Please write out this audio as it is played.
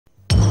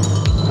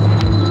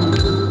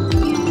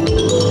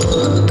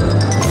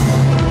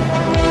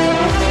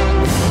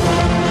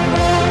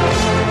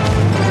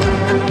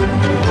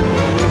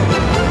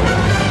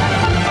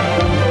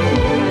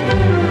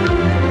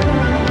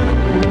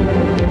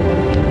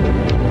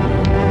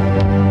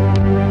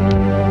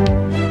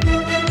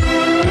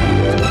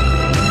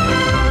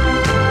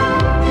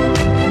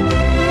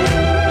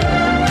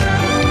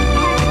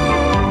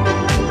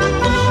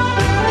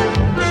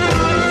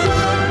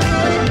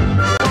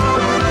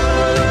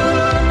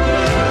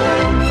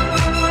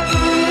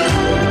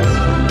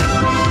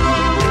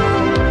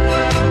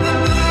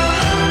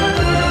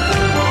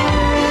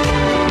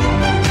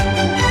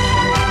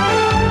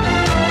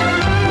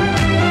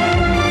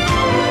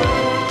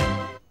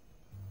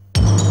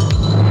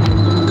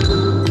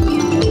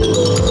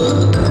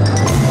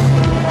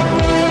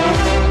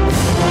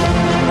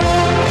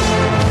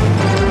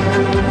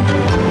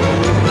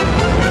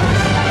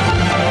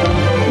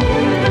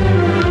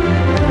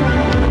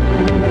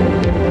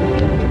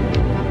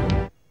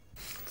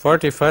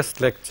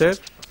41st lecture,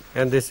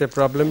 and this is a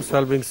problem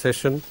solving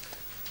session,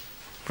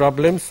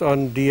 problems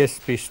on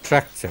DSP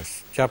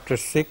structures, chapter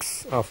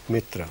 6 of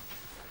Mitra.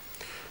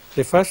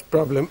 The first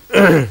problem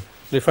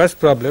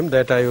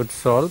that I would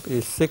solve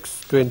is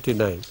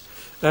 629.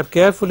 I have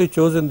carefully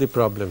chosen the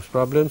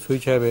problems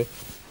which have a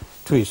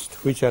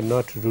twist, which are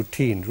not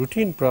routine.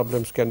 Routine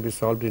problems can be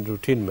solved in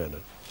routine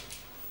manner.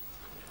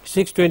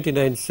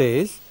 629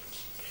 says,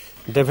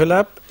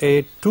 develop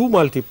a 2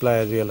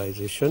 multiplier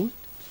realization,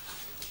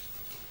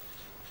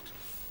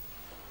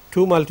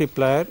 2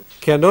 multiplier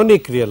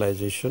canonic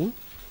realization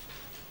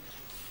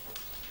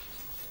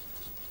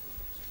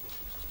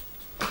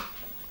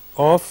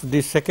of the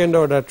second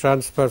order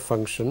transfer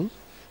function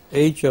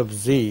h of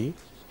z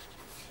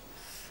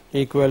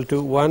equal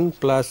to 1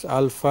 plus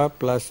alpha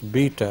plus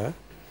beta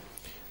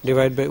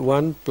divided by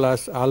 1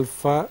 plus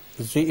alpha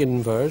z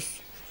inverse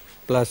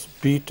plus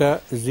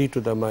beta z to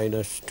the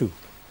minus 2.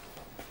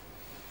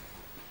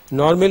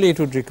 Normally it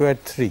would require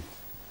 3,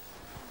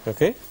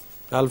 okay,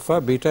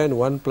 alpha, beta and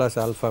 1 plus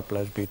alpha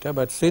plus beta,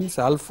 but since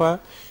alpha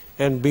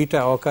and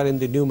beta occur in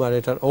the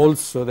numerator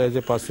also, there is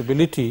a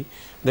possibility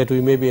that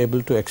we may be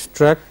able to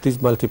extract these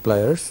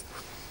multipliers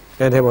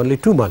and have only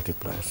 2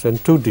 multipliers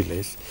and 2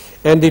 delays.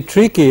 And the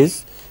trick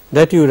is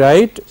that you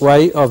write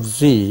y of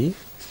z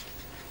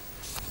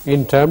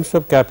in terms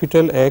of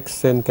capital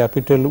X and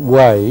capital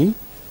Y,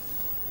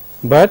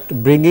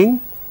 but bringing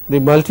the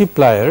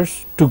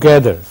multipliers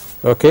together.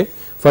 Okay.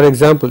 For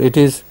example, it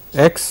is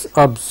x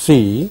of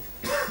z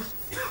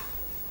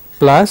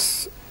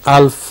plus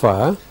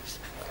alpha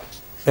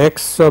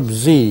x of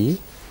z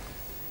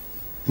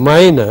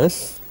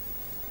minus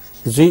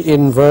z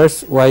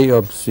inverse y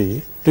of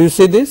z. Do you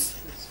see this?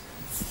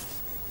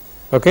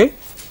 Okay.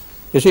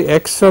 You see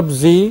x of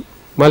z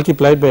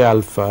multiplied by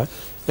alpha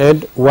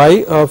and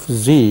y of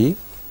z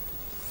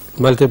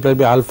multiplied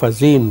by alpha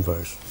z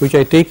inverse, which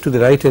I take to the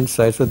right hand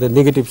side, so the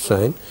negative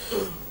sign,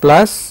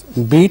 plus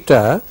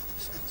beta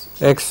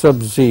x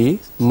of z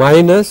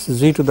minus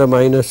z to the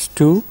minus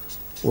 2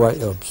 y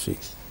of z.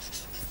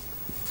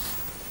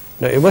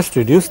 Now, you must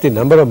reduce the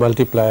number of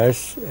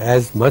multipliers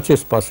as much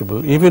as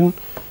possible. Even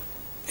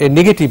a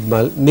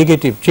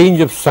negative change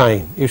of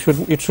sign, it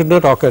should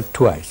not occur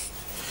twice.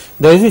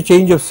 There is a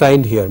change of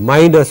sign here,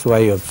 minus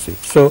y of z.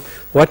 So,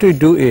 what we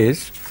do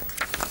is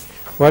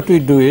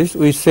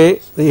we say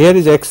here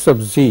is x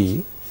of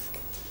z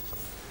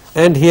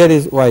and here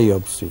is y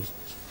of z.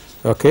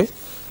 Okay?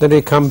 Then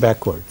we come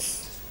backwards.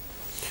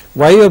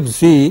 Y of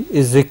z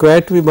is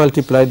required to be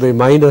multiplied by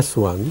minus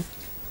 1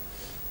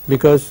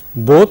 because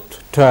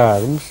both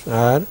terms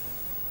are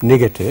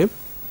negative.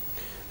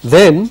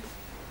 Then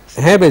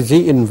have a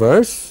z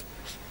inverse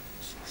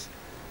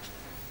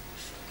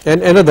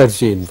and another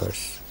z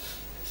inverse.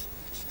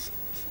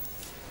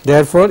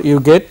 Therefore, you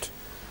get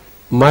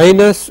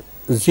minus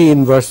z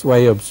inverse y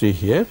of z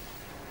here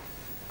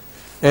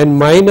and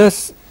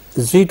minus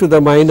z to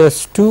the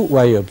minus 2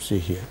 y of z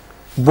here.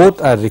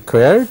 Both are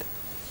required.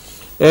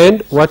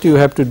 And what you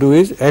have to do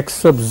is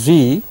x of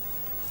z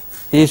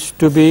is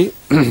to be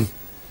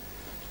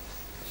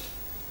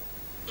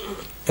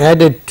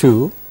added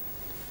to,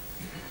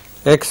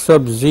 x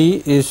of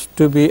z is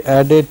to be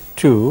added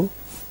to,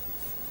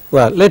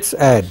 well, let us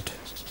add,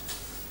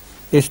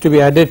 is to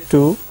be added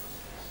to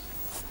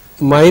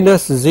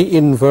minus z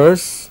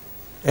inverse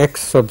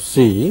x of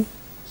z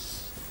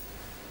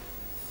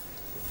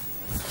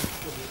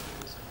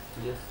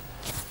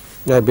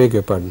I beg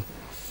your pardon.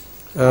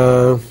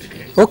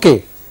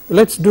 Okay.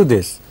 Let us do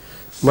this,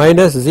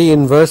 minus z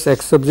inverse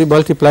x of z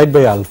multiplied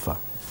by alpha.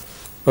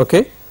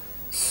 Okay.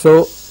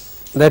 So,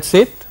 that is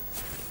it,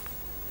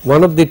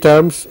 one of the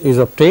terms is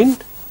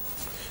obtained.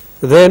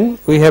 Then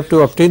we have to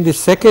obtain the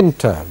second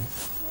term.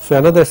 So,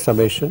 another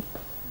summation,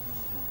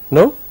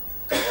 no?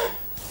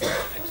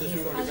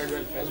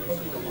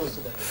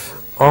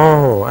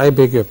 Oh, I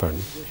beg your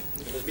pardon.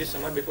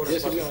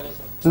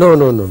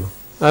 No.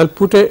 I will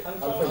put a,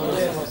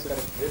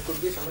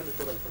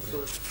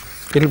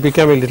 it will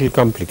become a little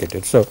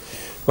complicated. So,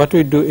 what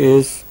we do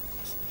is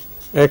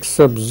x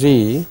of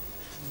z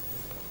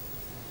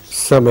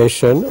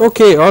summation,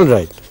 okay, all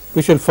right,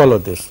 we shall follow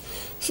this.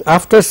 So,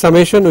 after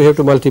summation we have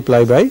to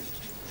multiply by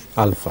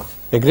alpha,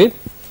 agreed?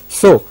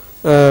 So,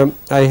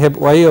 I have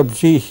y of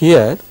z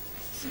here,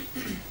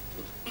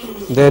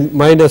 then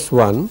minus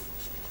 1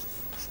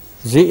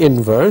 z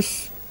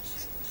inverse.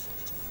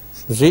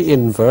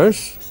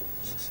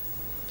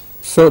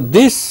 So,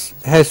 this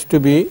has to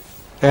be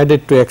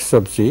added to x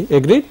of z,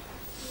 agreed,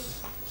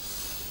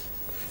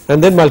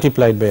 and then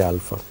multiplied by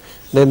alpha.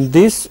 Then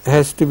this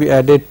has to be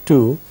added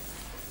to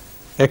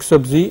x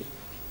of z,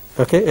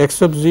 okay,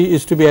 x of z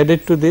is to be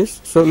added to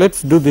this. So, let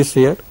us do this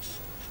here,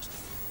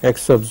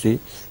 x of z.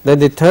 Then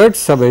the third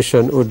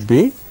summation would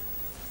be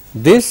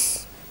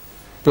this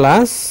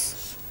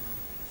plus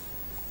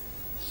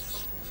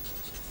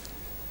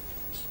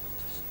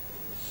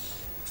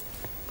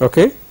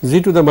okay,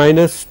 z to the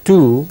minus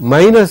 2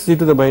 minus z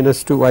to the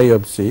minus 2 y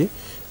of z,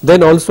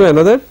 then also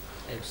another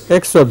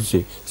x of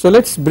z. So,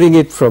 let us bring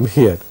it from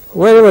here,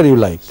 wherever you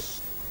like.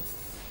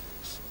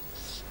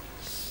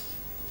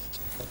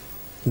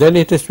 then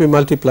it has to be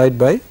multiplied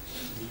by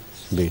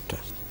beta,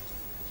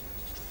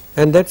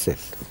 and that is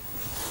it.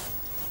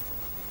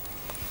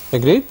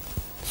 Agreed?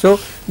 So,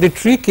 the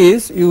trick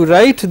is you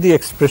write the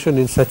expression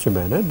in such a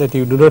manner that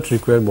you do not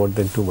require more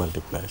than 2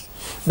 multipliers.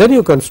 Then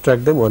you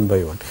construct them one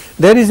by one.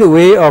 There is a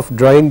way of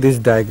drawing this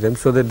diagram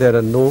so that there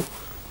are no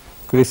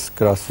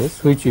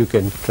crisscrosses, which you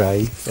can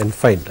try and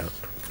find out.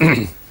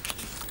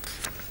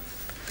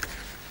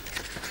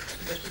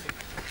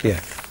 Yeah.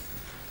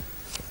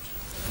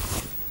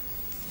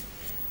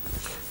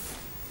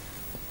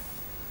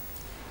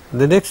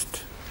 The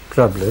next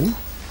problem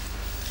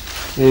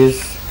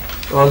is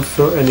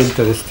also an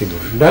interesting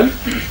one. Done?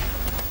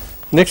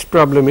 Next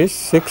problem is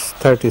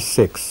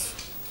 636.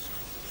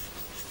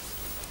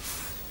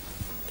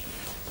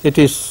 It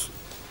is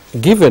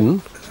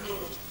given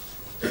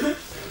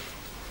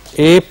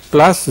A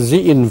plus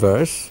Z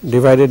inverse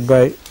divided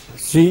by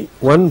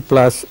Z1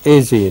 plus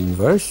AZ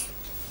inverse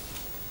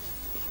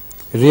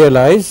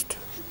realized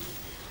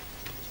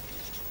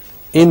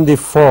in the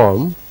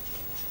form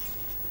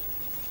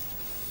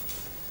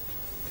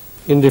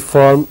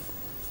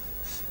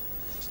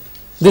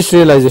this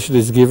realization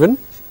is given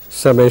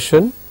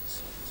summation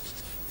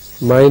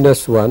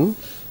minus 1,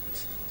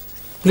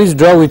 please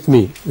draw with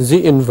me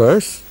Z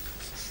inverse,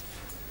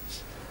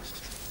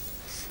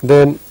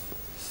 then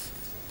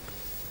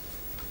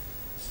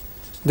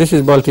this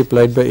is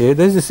multiplied by A.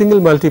 There is a single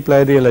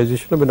multiplier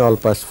realization of an all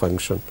pass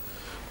function,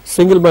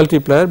 single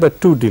multiplier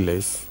but 2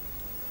 delays.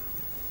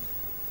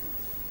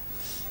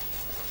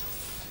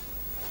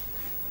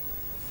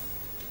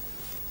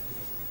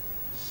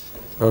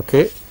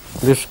 Okay,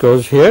 this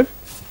goes here,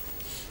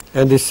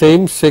 and the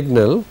same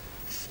signal,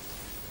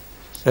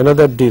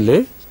 another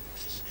delay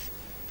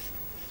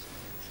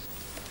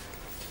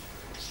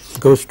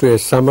goes to a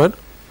summer.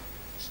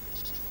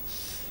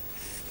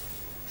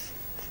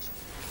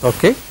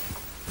 Okay,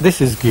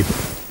 this is given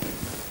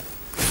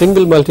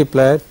single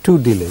multiplier, 2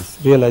 delays,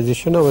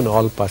 realization of an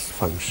all pass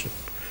function.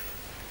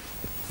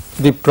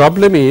 The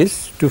problem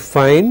is to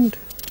find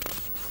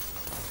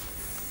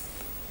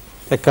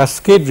a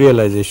cascade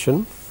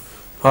realization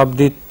of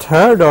the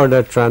third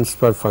order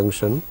transfer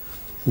function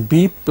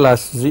B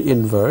plus Z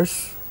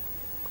inverse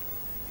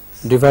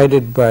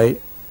divided by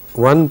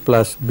 1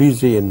 plus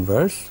BZ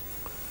inverse,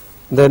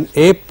 then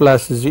A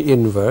plus Z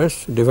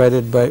inverse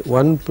divided by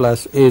 1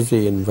 plus AZ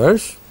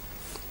inverse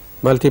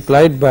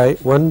multiplied by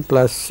 1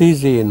 plus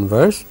CZ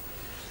inverse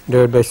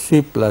divided by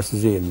C plus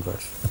Z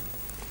inverse.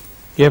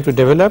 You have to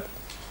develop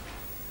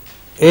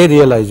a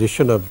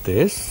realization of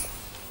this,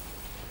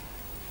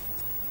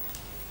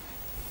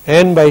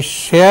 and by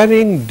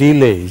sharing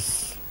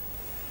delays,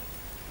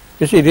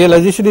 you see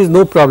realization is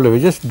no problem, you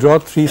just draw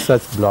 3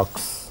 such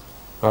blocks,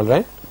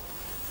 alright.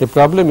 The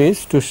problem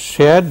is to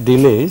share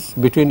delays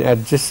between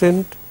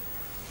adjacent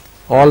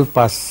all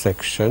pass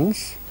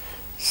sections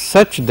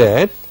such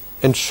that,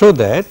 and show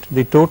that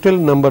the total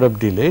number of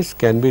delays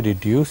can be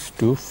reduced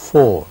to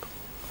 4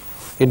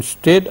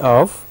 instead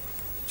of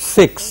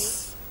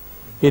 6,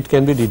 it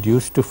can be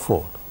reduced to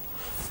 4.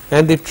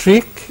 And the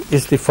trick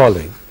is the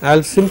following. I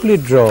will simply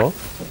draw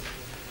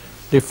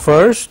the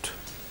first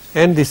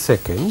and the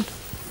second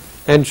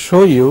and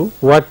show you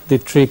what the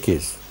trick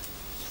is.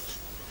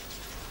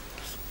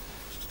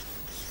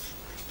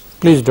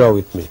 Please draw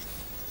with me.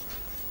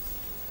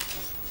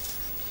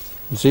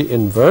 Z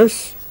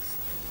inverse,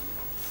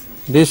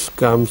 this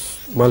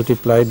comes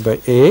multiplied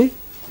by A,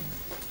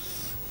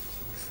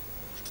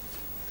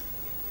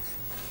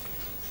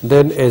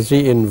 then a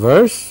Z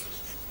inverse,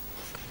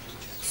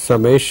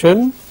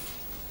 summation.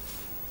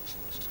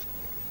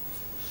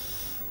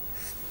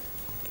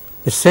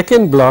 The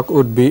second block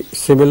would be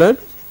similar,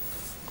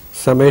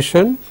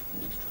 summation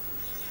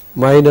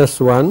minus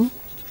 1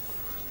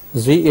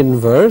 Z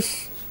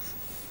inverse,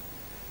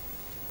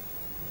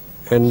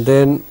 and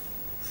then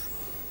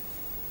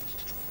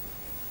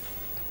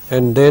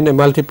a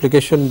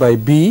multiplication by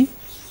B,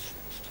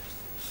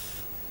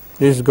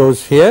 this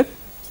goes here,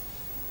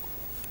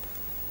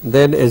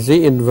 then a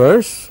Z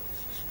inverse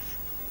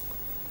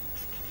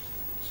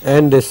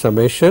and a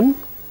summation.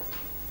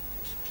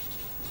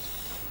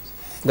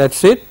 That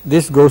is it,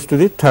 this goes to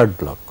the third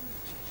block.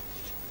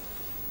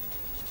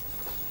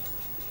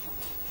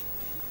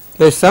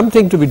 There is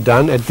something to be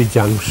done at the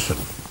junction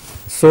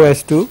so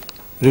as to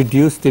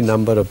reduce the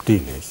number of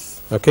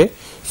delays. Okay?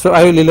 So,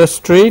 I will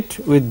illustrate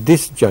with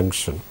this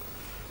junction.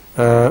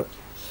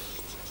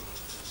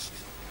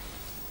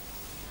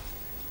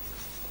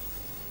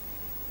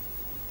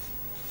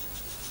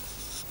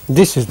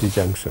 This is the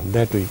junction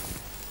that we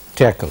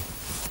tackle.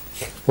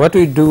 What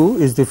we do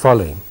is the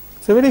following.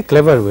 It is a very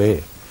clever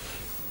way.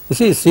 You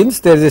see, since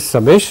there is a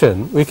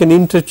summation, we can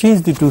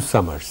interchange the 2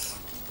 summers.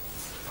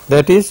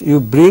 That is, you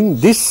bring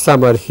this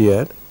summer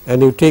here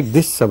and you take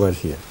this summer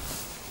here.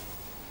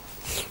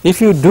 If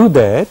you do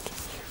that,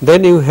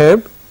 then you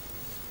have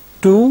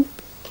 2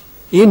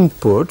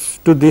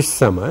 inputs to this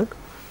summer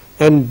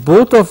and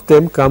both of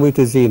them come with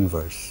a Z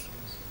inverse,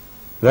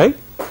 right,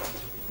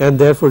 and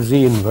therefore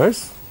Z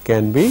inverse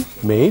can be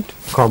made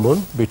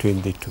common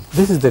between the 2.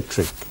 This is the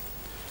trick.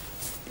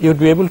 you would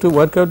be able to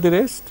work out the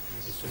rest?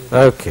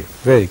 Okay,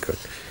 very good.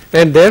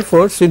 And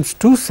therefore, since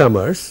 2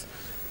 summers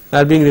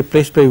are being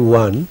replaced by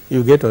 1,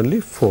 you get only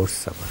 4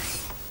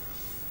 summers.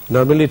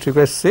 Normally it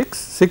requires 6,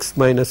 6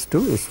 minus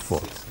 2 is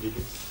 4.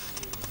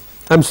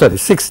 I am sorry,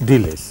 6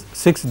 delays.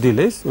 6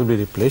 delays will be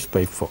replaced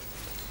by 4.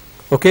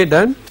 Okay,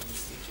 done?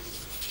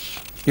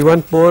 You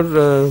want more?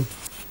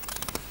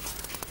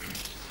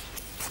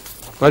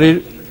 Or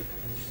you,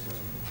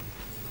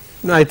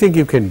 no, I think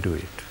you can do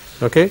it.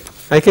 Okay,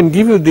 I can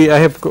give you the. I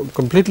have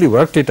completely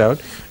worked it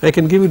out. I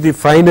can give you the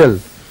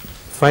final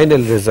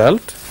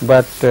result,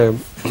 but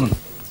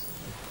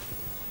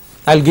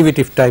I'll give it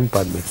if time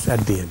permits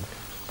at the end.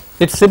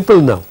 It's simple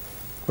now.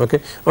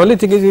 Okay, only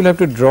thing is you will have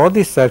to draw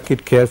the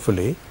circuit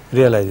carefully,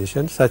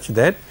 realization such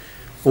that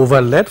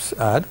overlaps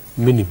are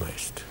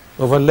minimized.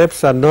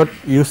 Overlaps are not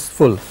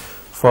useful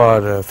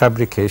for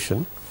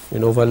fabrication.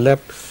 In overlap,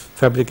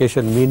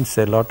 fabrication means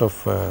a lot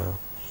of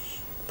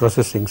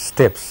processing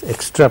steps,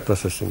 extra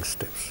processing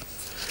steps.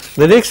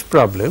 The next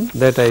problem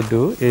that I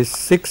do is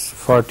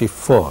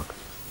 644.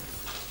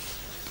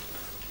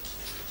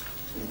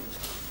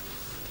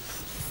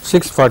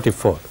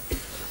 644.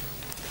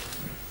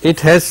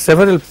 It has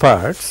several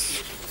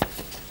parts,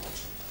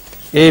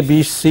 A,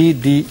 B, C,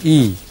 D,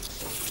 E.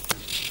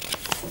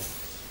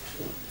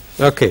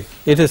 Okay,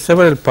 it has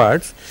several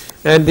parts,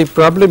 and the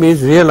problem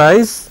is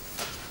realize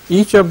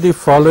each of the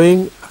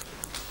following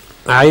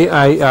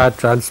IIR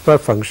transfer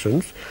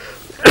functions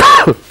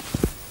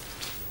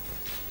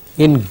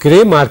in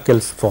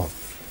Gray-Markell's form,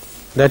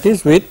 that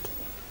is with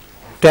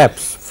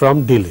taps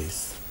from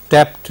delays,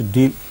 tapped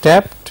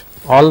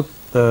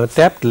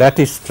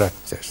lattice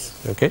structures.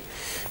 Okay,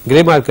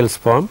 Gray-Markell's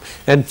form,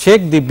 and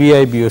check the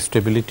BIBO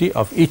stability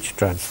of each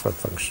transfer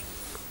function.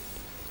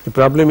 The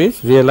problem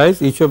is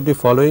realize each of the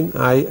following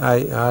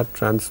IIR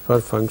transfer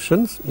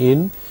functions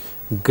in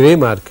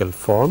Gray-Markell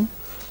form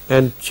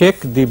and check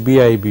the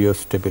BIBO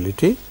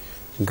stability,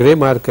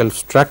 Gray-Markell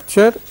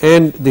structure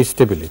and the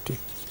stability.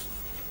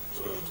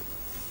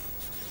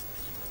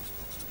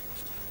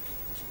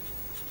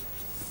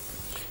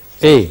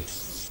 A,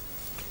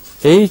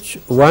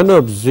 H1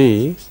 of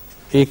Z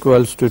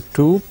equals to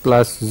 2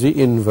 plus Z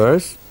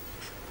inverse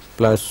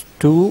plus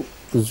 2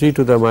 Z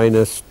to the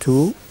minus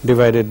 2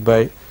 divided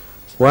by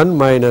 1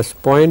 minus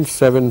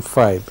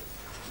 0.75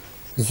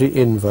 Z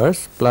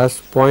inverse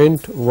plus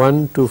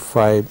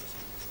 0.125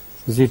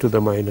 Z to the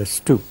minus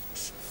 2.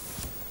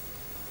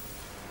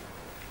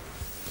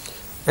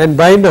 And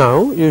by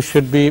now you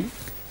should be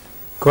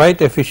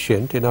quite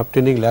efficient in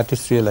obtaining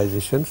lattice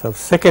realizations of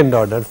second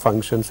order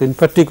functions in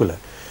particular.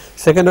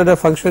 Second order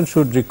functions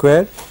should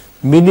require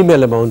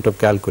minimal amount of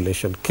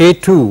calculation.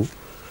 K2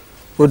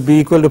 would be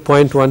equal to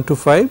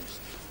 0.125,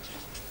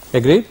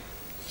 agreed,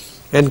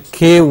 and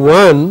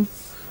K1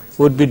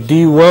 would be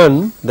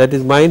D1, that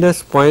is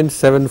minus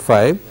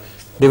 0.75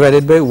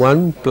 divided by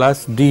 1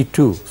 plus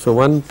D2. So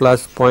 1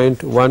 plus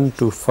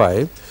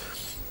 0.125,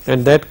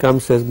 and that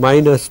comes as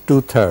minus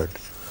 2/3.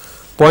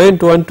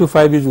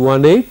 0.125 is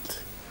 1/8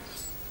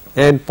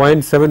 and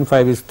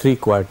 0.75 is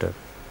 3/4.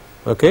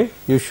 Okay,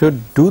 you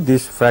should do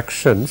these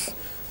fractions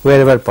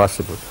wherever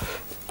possible.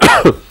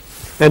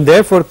 And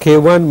therefore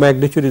K1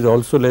 magnitude is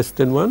also less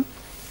than 1,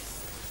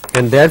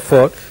 and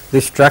therefore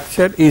the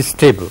structure is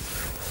stable.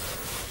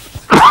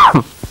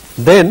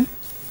 Then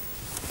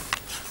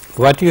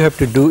what you have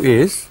to do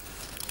is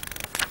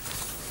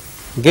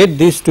get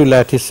these two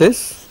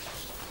lattices,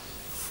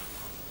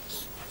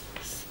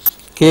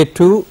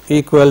 K2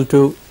 equal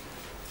to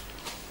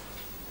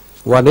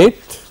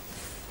 1/8,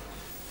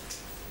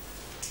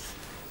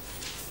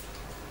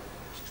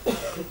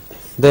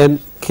 then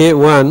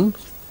K1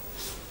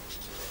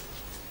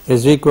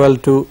 is equal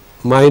to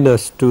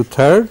minus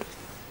 2/3,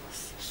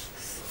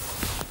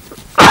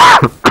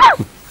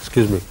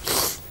 excuse me,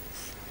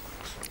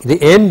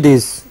 the end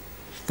is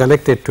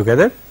connected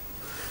together.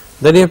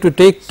 Then you have to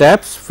take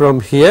taps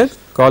from here,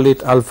 call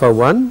it alpha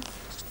 1,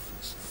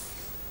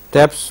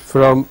 taps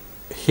from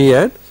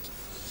here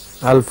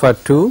alpha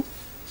 2,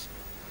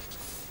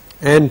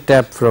 and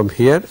tap from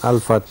here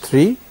alpha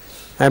 3.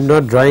 I am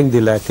not drawing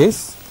the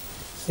lattice,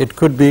 it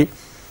could be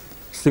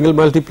single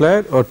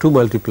multiplier or 2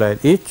 multiplier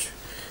each,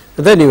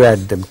 and then you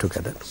add them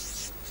together.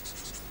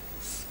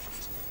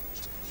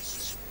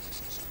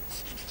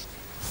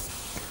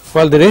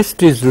 Well, the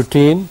rest is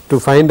routine to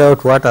find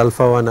out what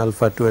alpha 1,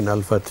 alpha 2 and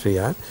alpha 3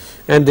 are,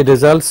 and the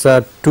results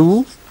are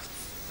 2,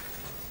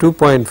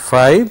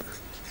 2.5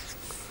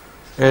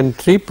 and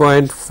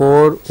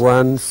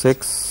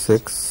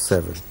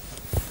 3.41667.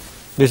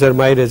 These are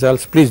my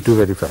results, please do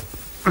verify.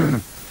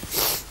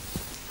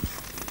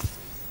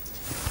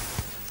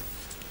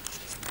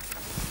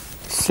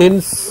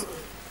 Since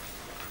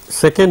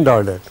second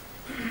order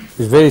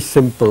is very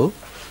simple,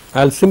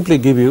 I will simply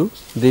give you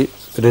the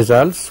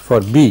results for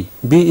B.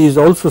 B is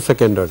also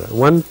second order,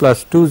 1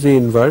 plus 2 Z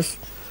inverse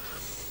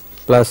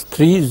plus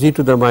 3 Z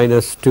to the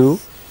minus 2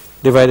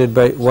 divided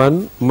by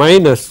 1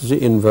 minus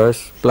Z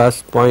inverse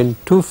plus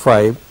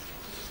 0.25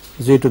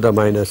 Z to the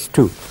minus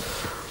 2.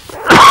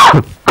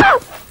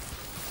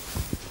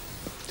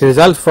 The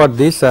results for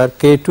this are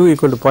K2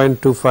 equal to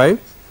 0.25,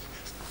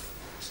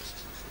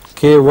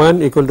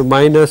 K1 equal to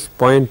minus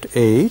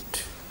 0.8,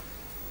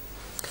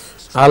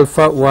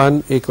 alpha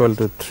 1 equal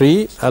to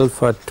 3,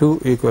 alpha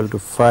 2 equal to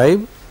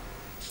 5,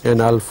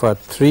 and alpha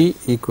 3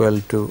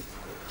 equal to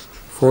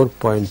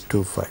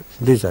 4.25.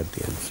 These are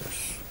the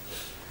answers.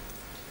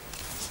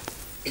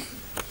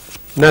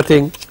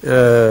 Nothing,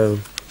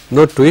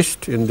 no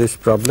twist in this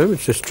problem, it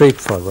is a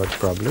straightforward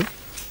problem.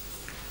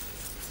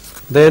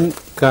 Then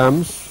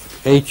comes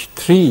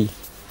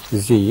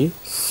H3Z,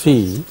 C.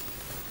 C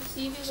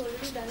we have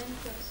already done in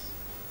class.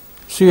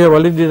 C you have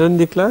already done in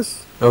the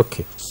class?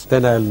 Okay,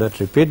 then I will not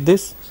repeat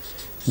this.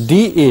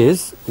 D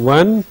is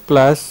 1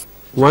 plus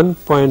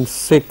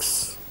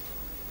 1.6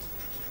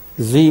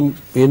 Z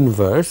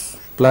inverse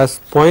plus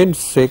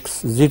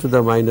 0.6 Z to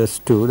the minus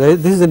 2.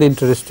 This is an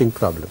interesting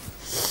problem.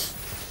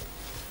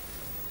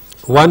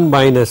 1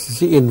 minus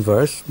Z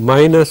inverse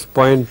minus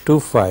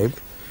 0.25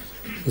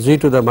 Z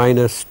to the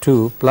minus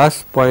 2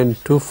 plus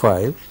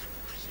 0.25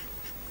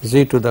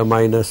 Z to the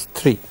minus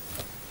 3.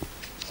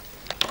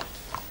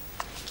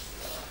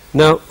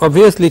 Now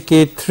obviously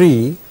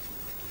K3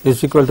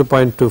 is equal to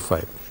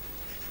 0.25.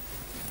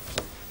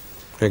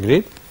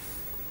 Agreed?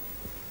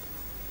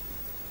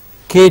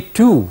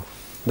 K2,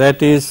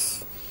 that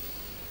is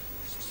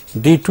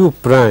D2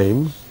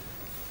 prime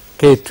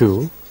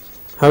K2,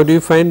 how do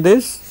you find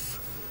this?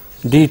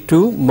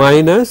 D2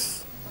 minus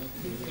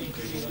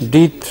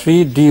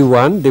D3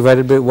 D1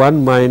 divided by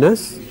 1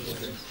 minus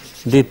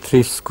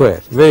D3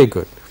 square. Very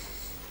good.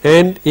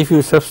 And if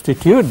you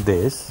substitute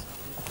this,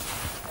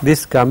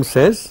 this comes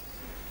as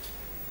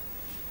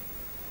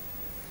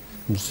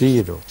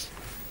 0.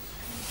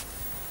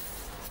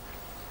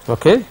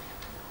 Okay?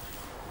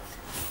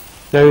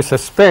 Now you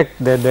suspect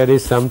that there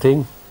is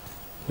something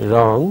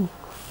wrong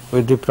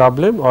with the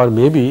problem, or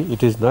maybe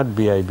it is not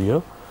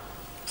BIBO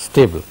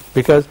stable,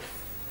 because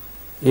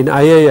in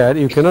IIR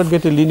you cannot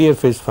get a linear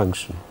phase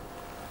function.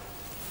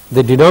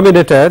 The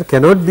denominator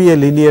cannot be a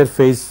linear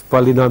phase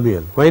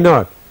polynomial. Why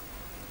not?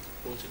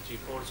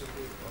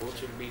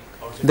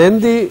 Then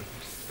the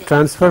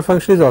transfer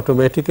function is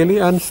automatically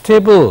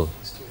unstable.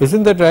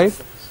 Isn't that right?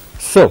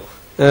 So,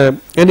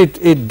 and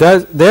it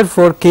does,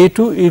 therefore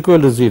K2 equal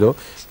to 0.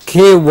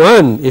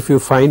 K1, if you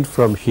find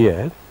from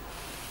here,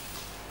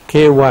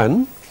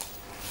 K1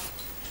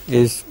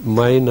 is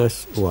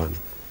minus 1.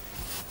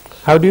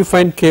 How do you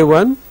find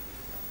K1?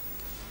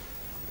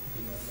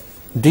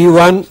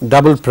 D1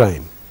 double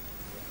prime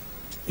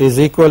is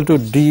equal to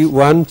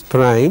D1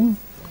 prime.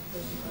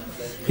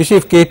 You see,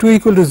 if K2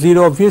 equal to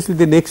 0, obviously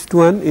the next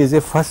one is a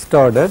first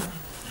order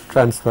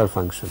transfer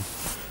function.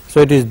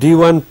 So it is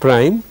D1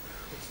 prime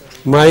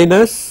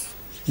minus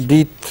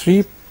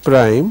D3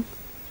 prime.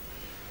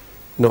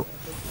 No,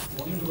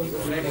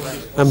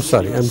 I am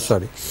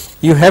sorry.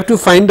 You have to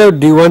find out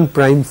D1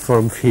 prime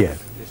from here,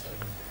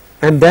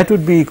 and that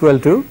would be equal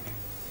to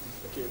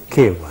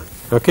K1.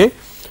 Okay.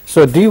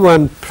 So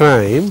D1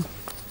 prime,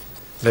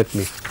 let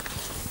me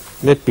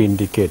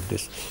indicate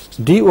this.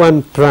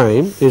 D1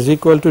 prime is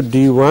equal to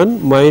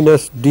D1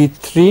 minus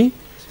D3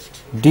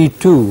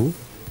 D2.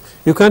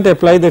 You can't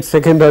apply that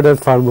second order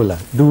formula.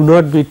 Do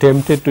not be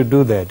tempted to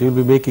do that. You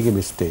will be making a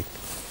mistake.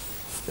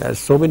 There are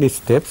so many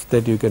steps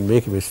that you can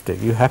make a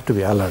mistake. You have to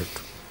be alert.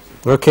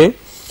 Okay?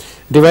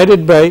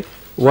 Divided by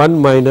 1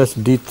 minus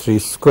D3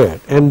 square,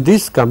 and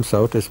this comes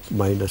out as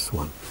minus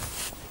 1.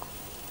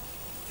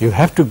 You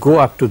have to go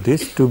up to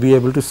this to be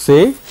able to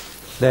say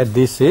that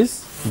this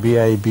is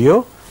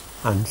BIBO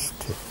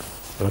unstable.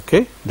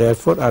 Okay?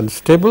 Therefore,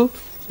 unstable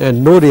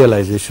and no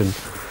realization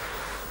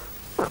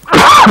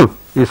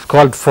is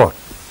called for.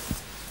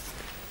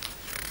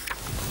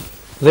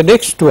 The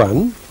next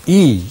one,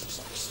 E,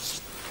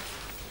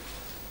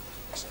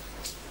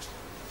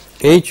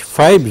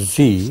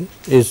 H5Z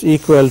is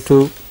equal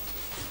to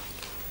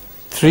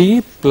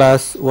 3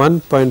 plus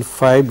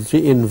 1.5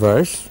 Z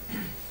inverse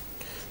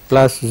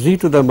plus Z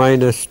to the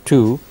minus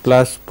 2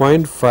 plus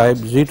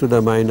 0.5 Z to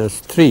the minus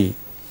 3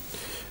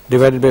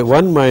 divided by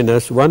 1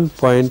 minus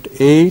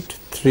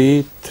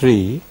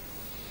 1.833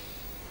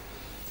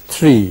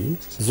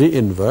 Z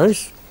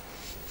inverse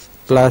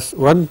plus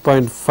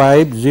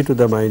 1.5 Z to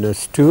the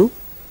minus 2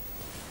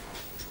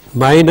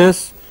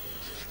 minus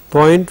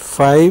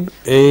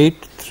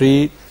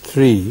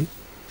 0.5833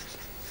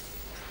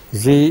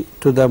 Z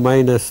to the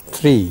minus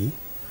 3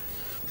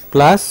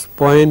 plus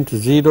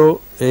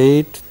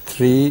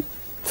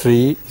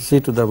 0.0833 Z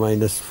to the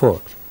minus 4.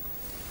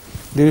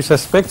 Do you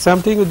suspect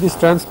something with this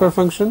transfer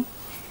function?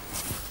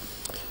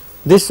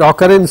 This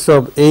occurrence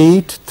of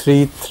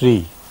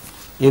 833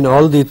 in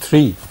all the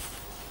three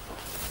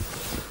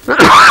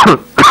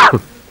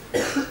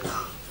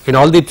in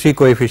all the three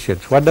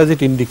coefficients, what does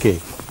it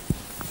indicate?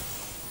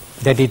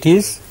 That it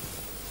is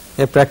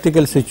a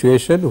practical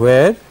situation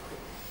where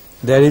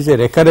there is a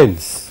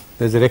recurrence,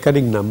 there is a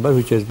recurring number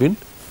which has been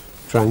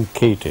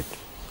truncated.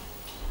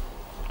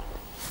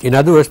 In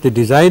other words, the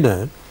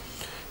designer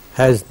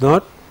has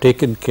not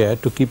taken care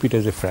to keep it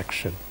as a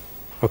fraction.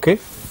 Okay?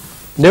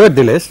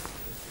 Nevertheless,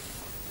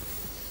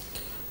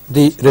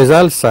 the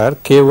results are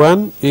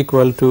K1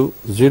 equal to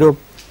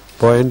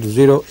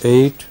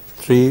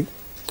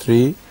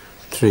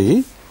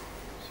 0.08333,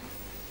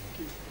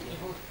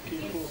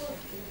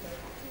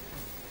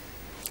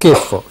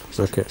 case 4.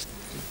 Okay.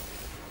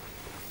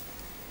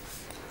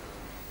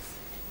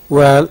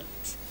 Well,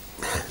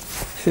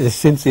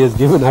 since he has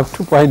given up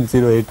to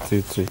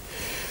 0.0833,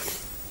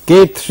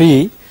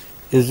 K3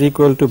 is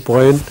equal to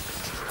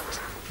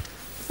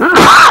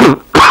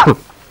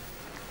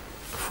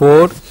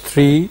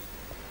 0.4336,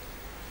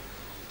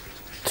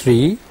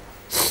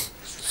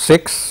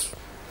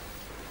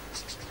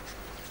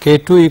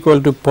 K2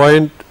 equal to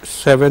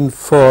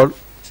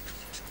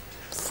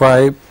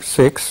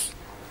 0.7456,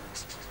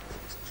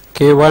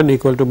 K1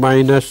 equal to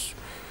minus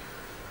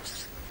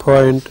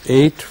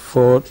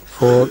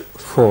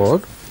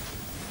 0.8444.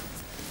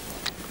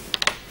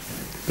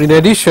 In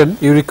addition,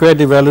 you require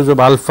the values of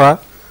alpha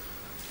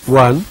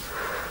 1,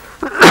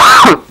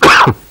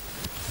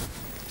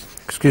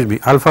 excuse me,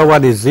 alpha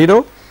 1 is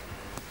 0,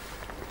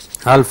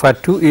 alpha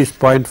 2 is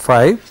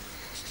 0.5,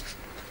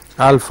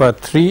 alpha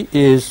 3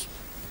 is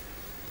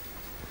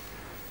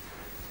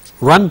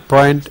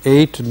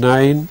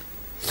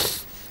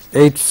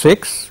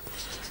 1.8986,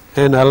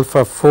 and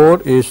alpha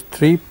 4 is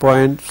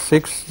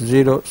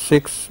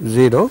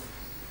 3.6060.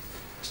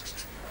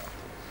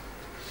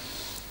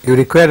 You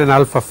require an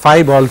alpha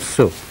 5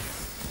 also,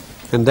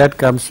 and that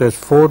comes as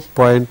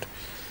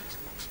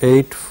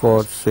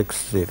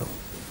 4.8460.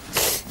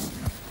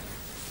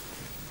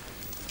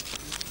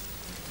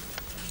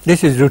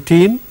 This is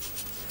routine.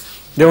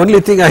 The only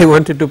thing I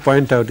wanted to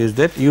point out is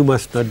that you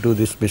must not do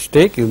this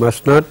mistake, you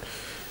must not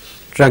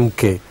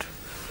truncate.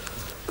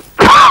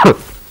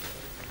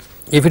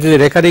 If it is a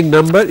recurring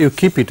number, you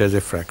keep it as a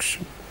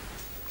fraction.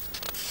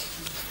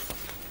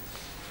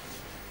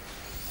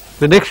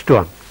 The next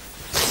one,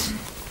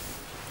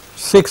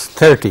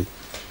 630.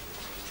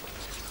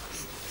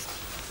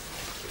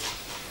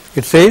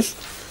 It says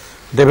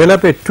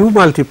develop a 2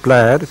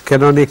 multiplier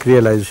canonic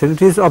realization.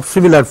 It is of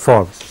similar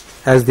form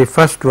as the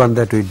first one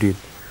that we did.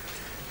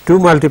 2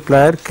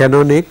 multiplier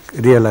canonic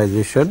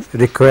realization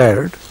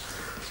required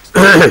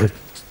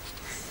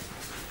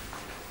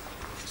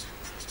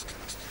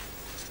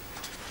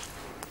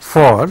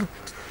for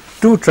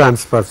 2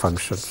 transfer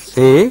functions,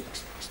 A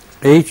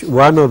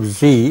h1 of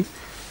z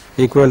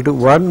equal to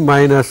 1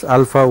 minus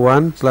alpha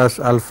 1 plus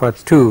alpha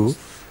 2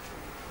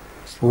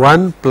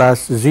 1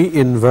 plus z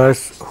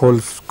inverse whole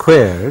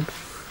squared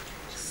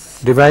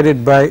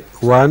divided by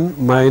 1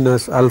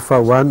 minus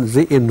alpha 1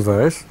 z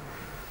inverse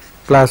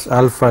plus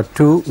alpha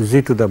 2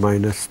 z to the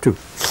minus 2.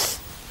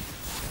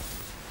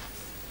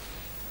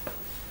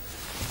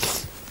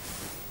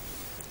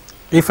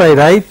 If I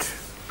write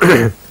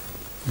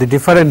the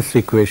difference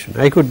equation,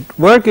 I could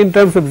work in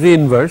terms of z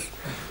inverse,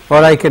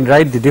 or I can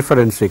write the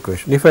difference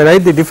equation. If I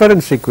write the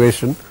difference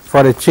equation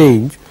for a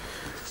change,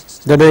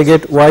 then I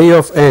get y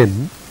of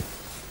n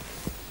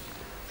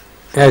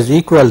as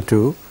equal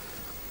to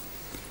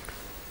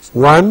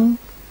 1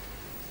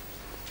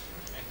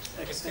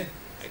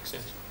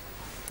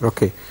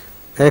 okay,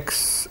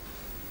 x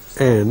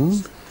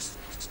n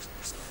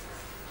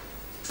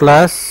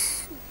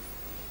plus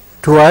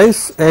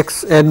twice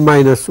x n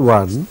minus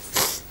 1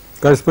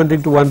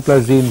 corresponding to 1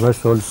 plus z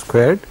inverse whole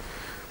squared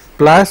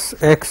plus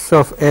x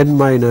of n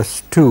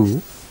minus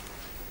 2,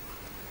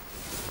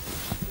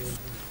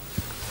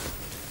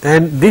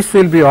 and this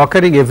will be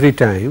occurring every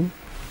time.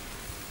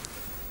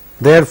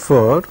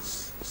 Therefore,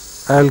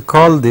 I will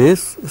call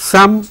this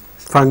some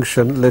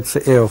function, let us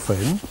say a of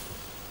n,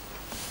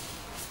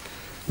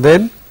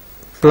 then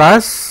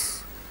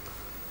plus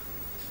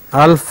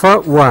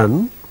alpha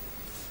 1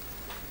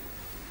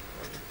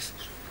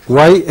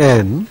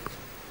 yn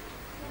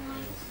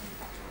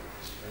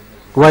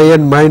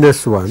yn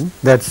minus 1,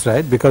 that is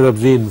right, because of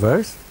z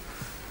inverse,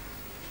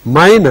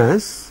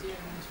 minus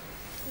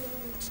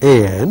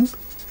an,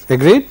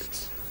 agreed?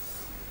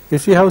 You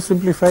see how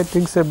simplified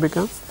things have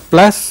become?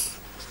 Plus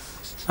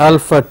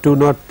alpha 2,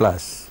 not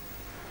plus,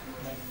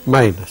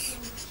 minus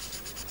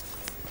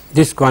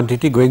this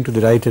quantity going to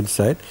the right hand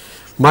side,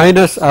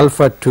 minus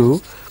alpha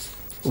 2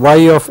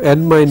 y of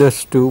n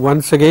minus 2,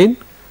 once again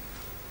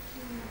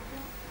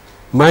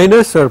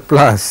minus or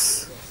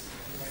plus,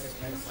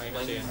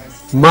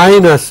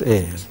 minus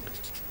an.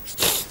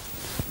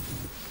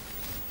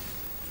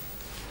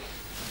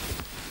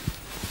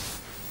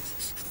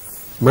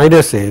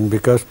 Minus n,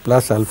 because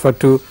plus alpha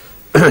 2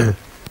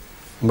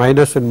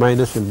 minus and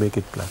minus will make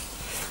it plus.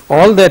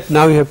 All that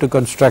now you have to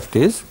construct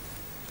is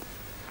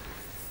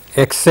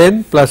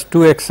xn plus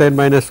 2xn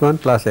minus 1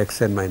 plus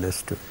xn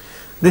minus 2.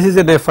 This is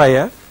an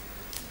FIR.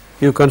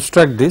 You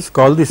construct this,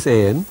 call this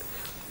an,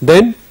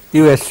 then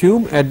you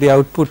assume at the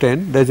output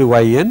end there is a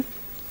yn,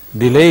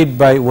 delay it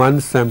by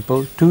 1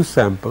 sample, 2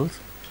 samples,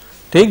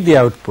 take the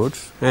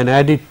outputs and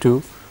add it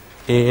to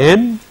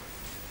an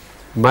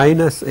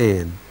minus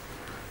an,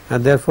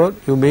 and therefore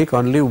you make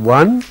only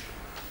one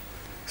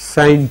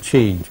sign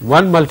change,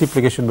 one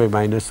multiplication by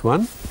minus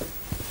 1,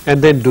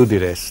 and then do the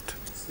rest.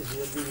 So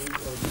here we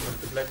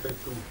multiplied by 2.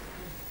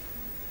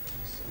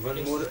 One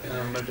more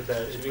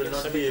multiplier. It will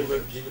not be able.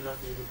 We will not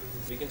be able to.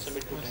 We can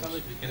submit 2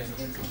 times.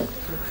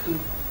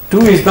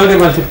 2 is not a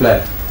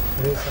multiplier.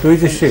 2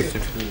 is a shift.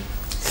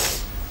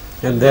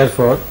 And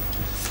therefore,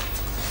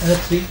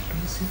 3.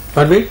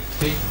 pardon me?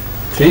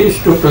 3 is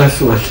 2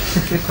 plus 1.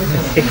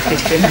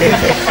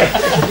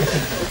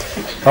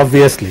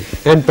 Obviously.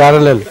 And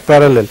parallel. In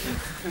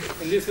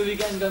this way we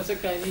can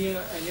construct any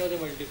other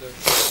multiplier.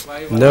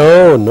 Why?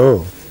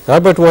 No. How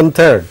about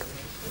 1/3?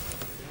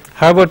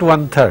 How about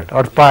 1/3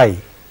 or pi?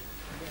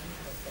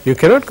 You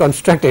cannot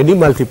construct any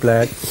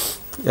multiplier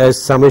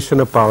as summation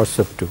of powers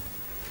of 2.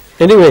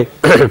 Anyway,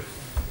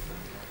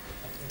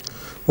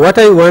 what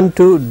I want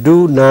to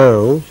do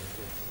now,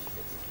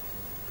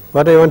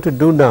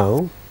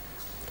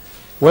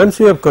 once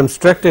you have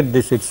constructed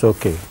this, it's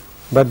okay.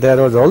 But there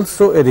was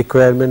also a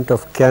requirement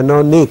of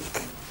canonic.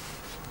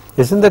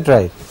 Isn't that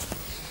right?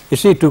 You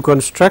see, to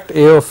construct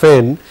A of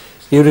n,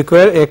 you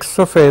require x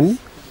of n,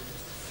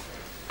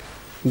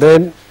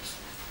 then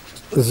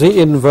z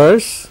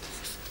inverse.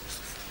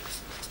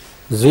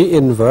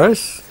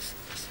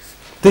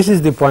 This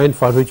is the point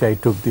for which I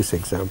took this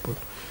example.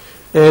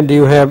 And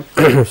you have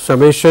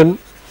summation.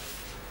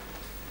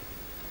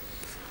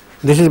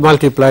 This is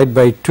multiplied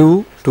by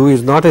 2. 2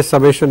 is not a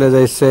summation, as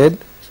I said.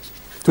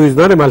 2 is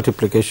not a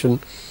multiplication.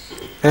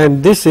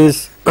 And this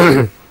is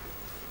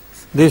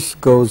this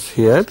goes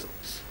here.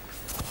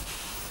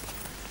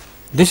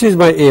 This is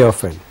my A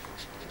of n.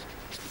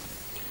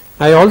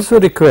 I also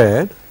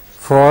require,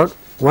 for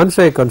once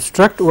I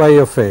construct y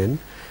of n,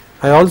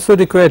 I also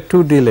require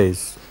 2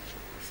 delays.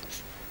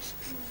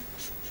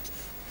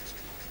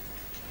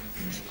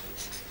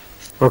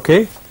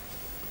 Okay.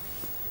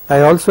 I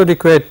also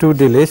require 2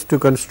 delays to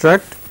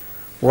construct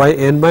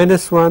yn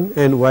minus 1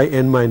 and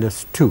yn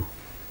minus 2.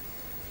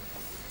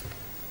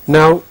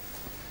 Now,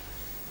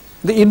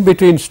 the in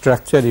between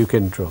structure you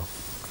can draw.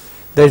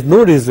 There is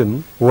no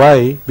reason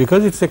why,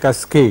 because it is a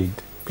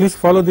cascade. Please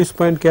follow this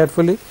point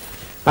carefully.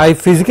 I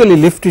physically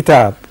lift it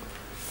up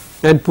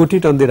and put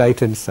it on the right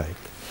hand side.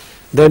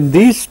 Then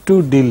these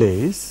 2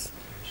 delays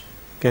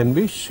can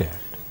be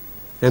shared,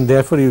 and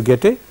therefore you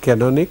get a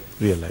canonic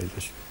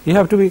realization. You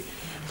have to be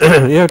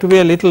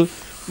a little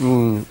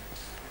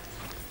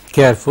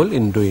careful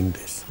in doing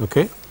this.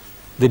 Okay,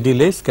 the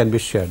delays can be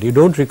shared. You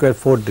don't require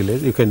 4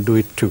 delays. You can do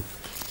it 2.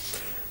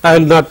 I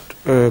will not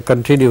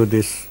continue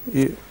this.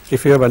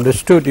 If you have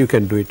understood, you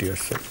can do it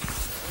yourself.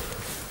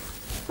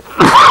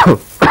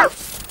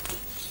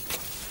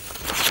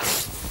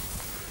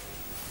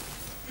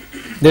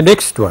 The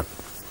next one,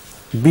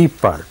 B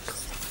part.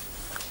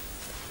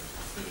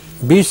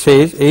 B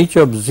says h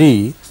of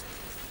z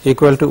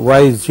equal to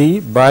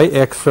yz by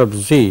x of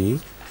z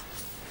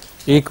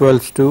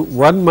equals to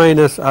 1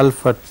 minus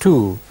alpha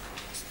 2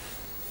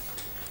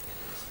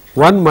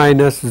 1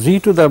 minus z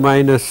to the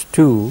minus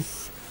 2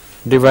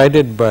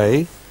 divided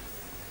by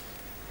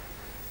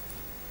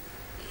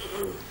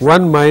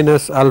 1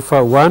 minus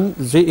alpha 1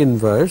 z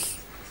inverse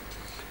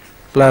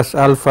plus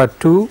alpha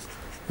 2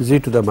 z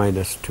to the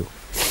minus 2.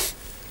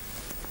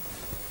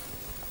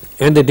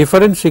 And the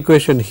difference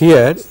equation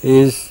here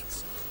is,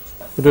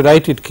 to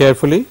write it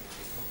carefully,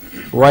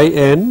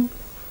 yn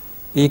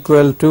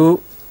equal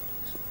to,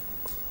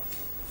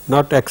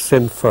 not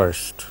xn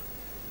first,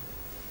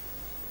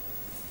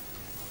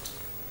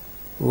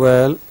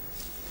 well,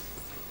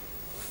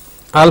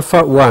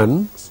 alpha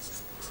 1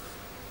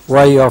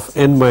 y of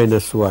n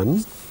minus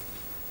 1,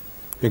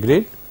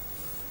 agreed?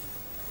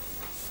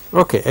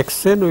 Okay,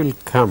 xn will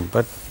come,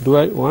 but do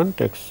I want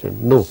xn?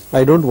 No,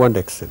 I don't want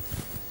xn.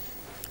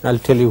 I will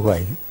tell you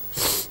why.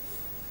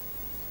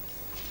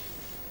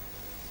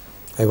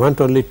 I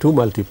want only 2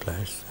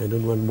 multipliers, I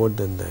don't want more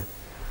than that.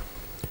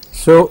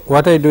 So,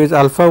 what I do is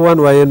alpha 1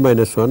 yn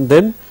minus 1,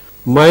 then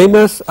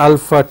minus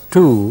alpha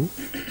 2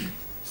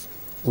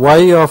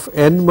 y of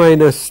n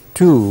minus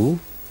 2,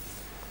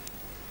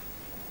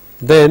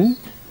 then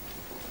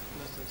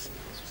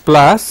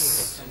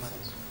plus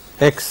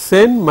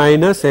xn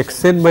minus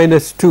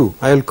 2,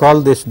 I will call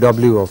this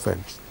w of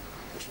n.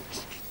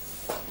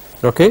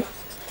 Okay.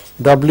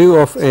 W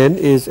of n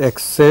is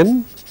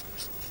xn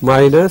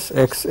minus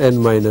xn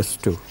minus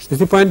 2. Is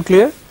the point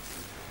clear?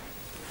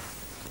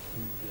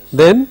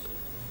 Then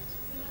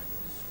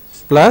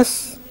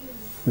plus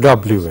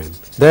wn,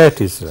 that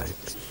is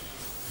right.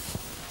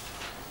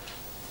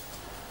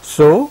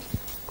 So,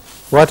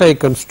 what I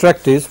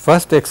construct is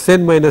first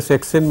xn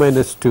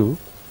minus 2,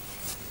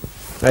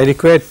 I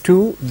require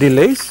 2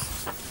 delays,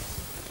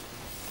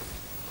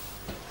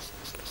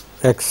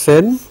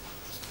 xn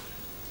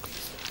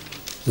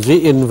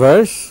z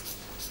inverse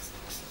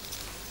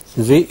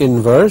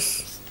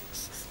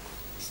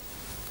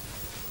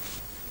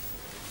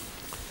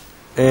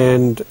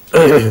and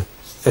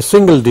a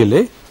single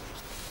delay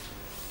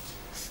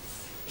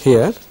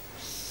here.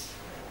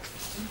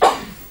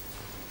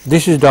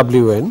 This is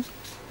Wn,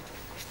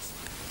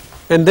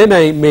 and then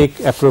I make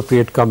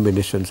appropriate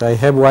combinations. I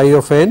have y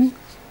of n,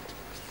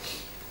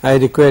 I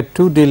require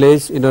 2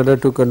 delays in order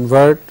to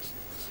convert,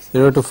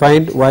 in order to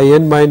find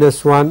yn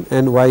minus 1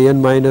 and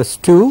yn minus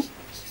 2.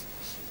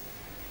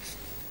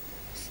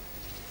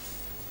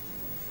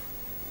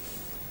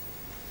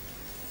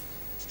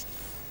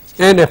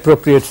 and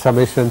appropriate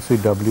summations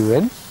with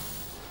Wn,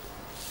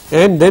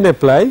 and then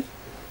apply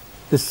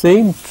the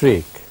same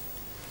trick.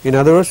 In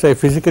other words, I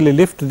physically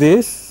lift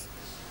this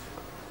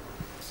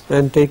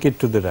and take it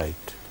to the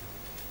right,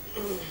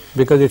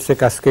 because it is a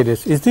cascade.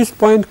 Is this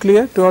point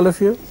clear to all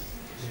of you?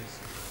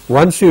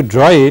 Once you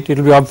draw it, it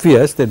will be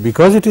obvious that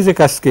because it is a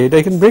cascade,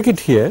 I can break it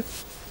here.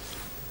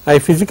 I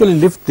physically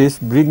lift this,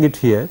 bring it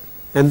here,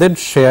 and then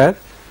share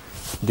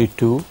the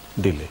two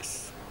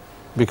delays,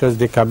 because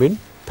they come in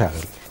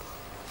parallel.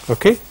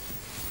 Okay?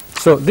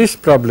 So, this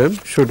problem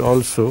should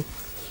also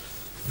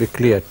be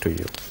clear to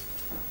you.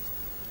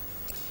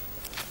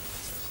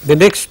 The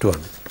next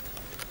one,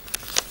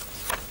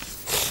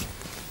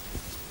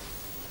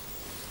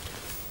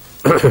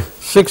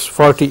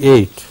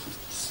 (648).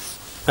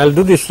 I will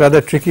do this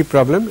rather tricky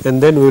problem,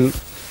 and then we will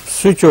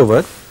switch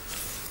over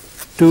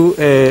to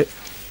a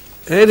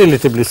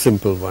relatively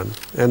simple one,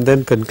 and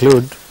then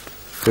conclude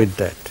with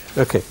that.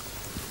 Okay.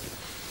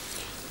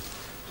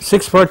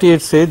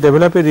 648 says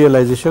develop a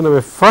realization of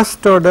a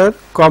first order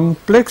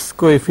complex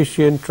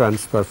coefficient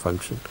transfer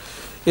function.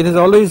 It has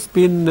always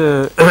been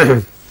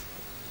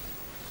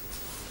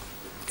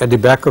at the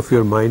back of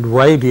your mind,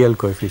 why real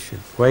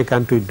coefficient? Why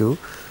can't we do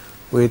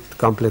with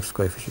complex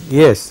coefficient?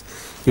 Yes,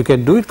 you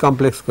can do with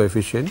complex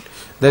coefficient.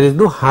 There is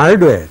no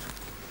hardware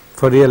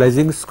for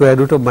realizing square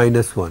root of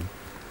 -1.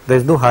 There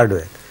is no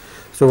hardware.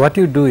 So, what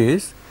you do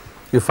is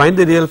you find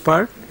the real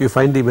part, you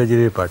find the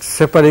imaginary part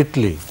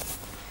separately.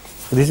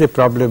 This is a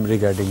problem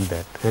regarding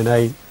that, and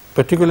I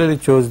particularly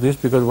chose this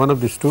because one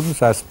of the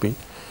students asked me,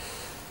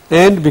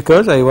 and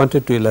because I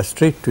wanted to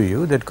illustrate to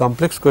you that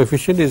complex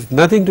coefficient is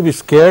nothing to be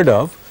scared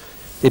of.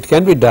 It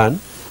can be done,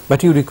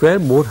 but you require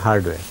more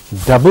hardware,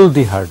 double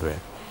the hardware,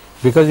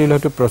 because you will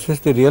have to process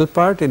the real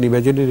part and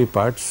imaginary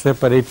part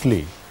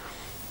separately.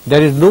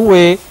 There is no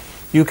way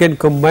you can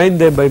combine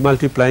them by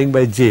multiplying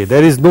by j.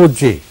 There is no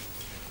j.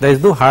 There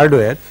is no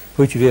hardware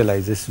which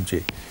realizes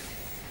j.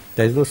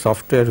 There is no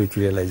software which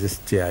realizes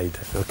j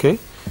either. Okay?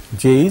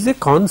 J is a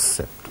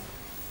concept,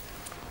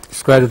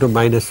 square root of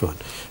 -1.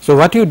 So,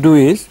 what you do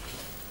is,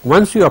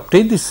 once you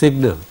obtain the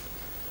signal,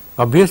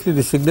 obviously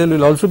the signal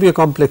will also be a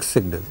complex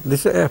signal.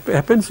 This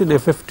happens in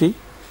FFT,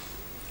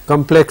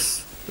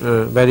 complex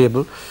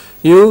variable.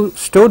 You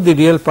store the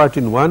real part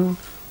in one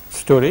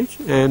storage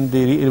and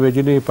the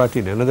imaginary part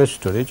in another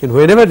storage, and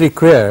whenever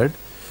required,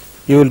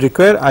 you will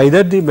require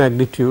either the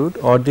magnitude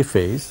or the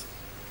phase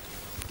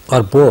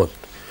or both.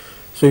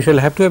 So, you shall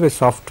have to have a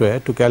software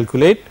to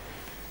calculate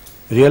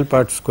real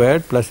part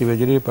squared plus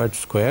imaginary part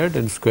squared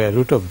and square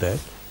root of that,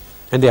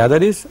 and the other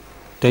is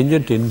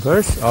tangent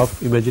inverse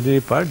of imaginary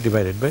part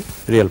divided by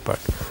real part,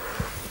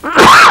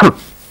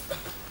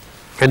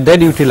 and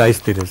then utilize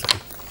the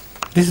result.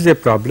 This is a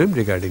problem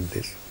regarding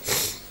this.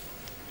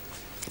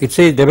 It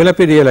says develop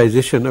a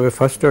realization of a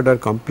first order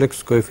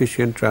complex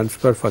coefficient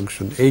transfer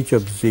function h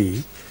of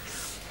z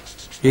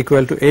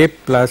equal to a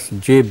plus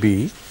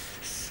jb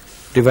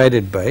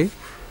divided by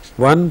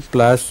 1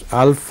 plus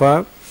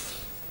alpha,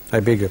 I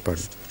beg your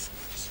pardon,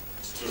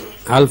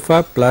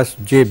 alpha plus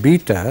j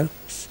beta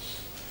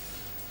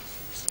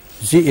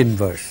z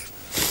inverse.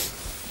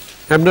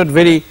 I am not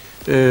very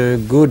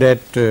good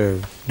at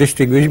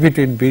distinguishing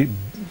between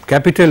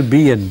capital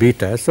B and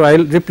beta, so I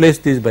will replace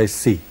this by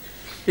C.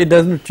 It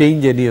does not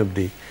change any of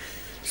the,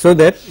 so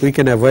that we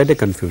can avoid a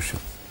confusion.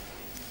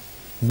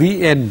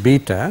 B and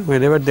beta,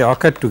 whenever they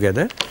occur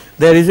together,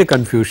 there is a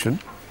confusion,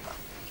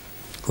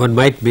 one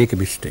might make a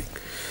mistake.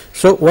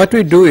 So, what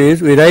we do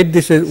is we write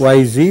this as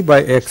yz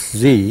by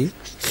xz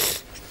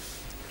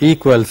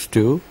equals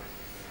to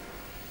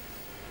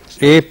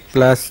a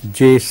plus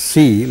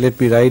jc, let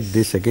me write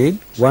this again,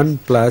 1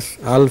 plus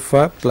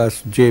alpha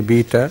plus j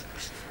beta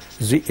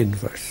z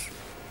inverse.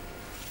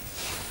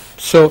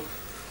 So,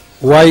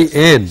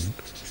 yn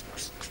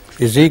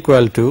is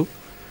equal to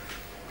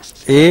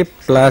a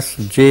plus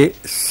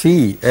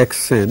jc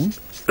xn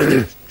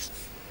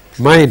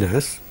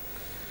minus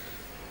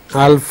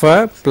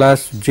alpha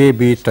plus j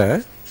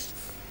beta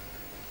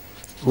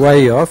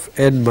y of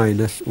n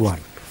minus 1.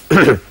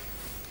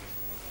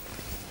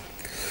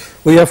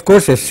 We of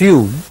course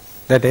assume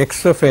that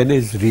x of n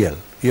is real.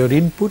 Your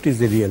input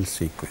is a real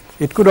sequence.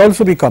 It could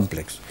also be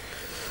complex.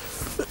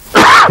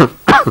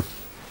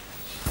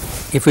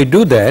 If we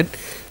do that,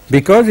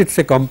 because it is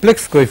a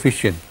complex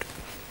coefficient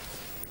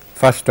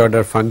first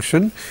order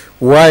function,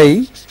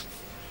 y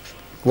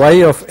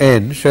of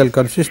n shall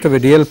consist of a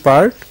real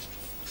part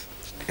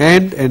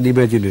and an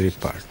imaginary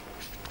part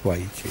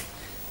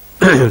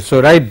yj.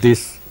 So, write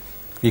this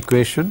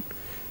equation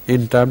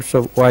in terms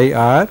of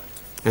yr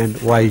and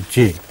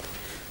yj.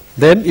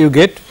 Then you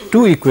get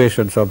two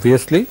equations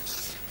obviously,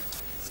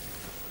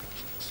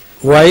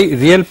 y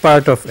real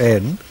part of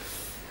n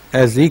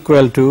as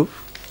equal to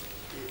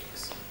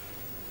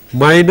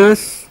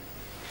minus,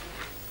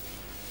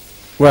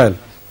 well,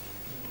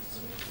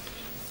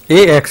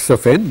 ax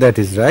of n, that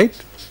is right,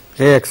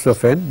 ax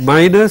of n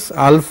minus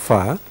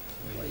alpha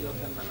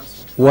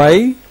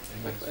y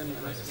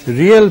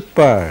real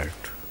part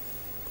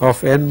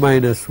of n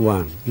minus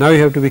 1. Now,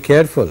 you have to be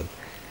careful.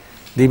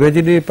 the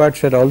imaginary part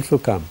shall also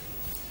come.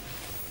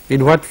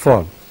 In what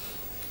form?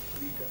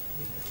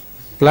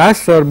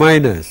 Plus or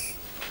minus?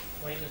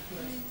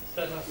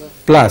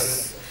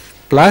 Plus.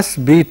 Plus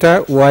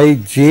beta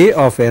yj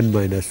of n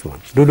minus 1.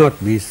 Do not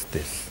miss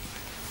this.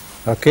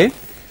 Okay?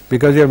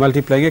 Because you are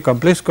multiplying a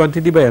complex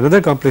quantity by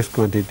another complex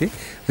quantity,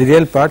 the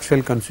real part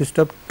shall consist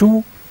of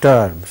 2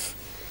 terms.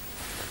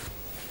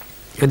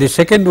 And the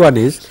second one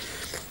is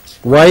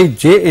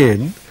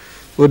yjn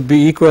would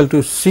be equal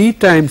to c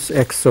times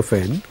x of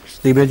n,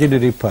 the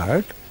imaginary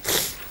part,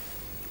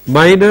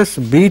 minus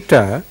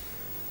beta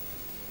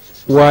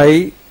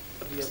y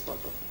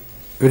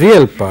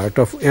real part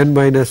of n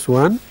minus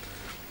 1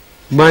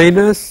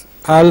 minus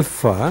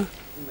alpha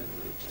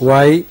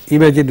y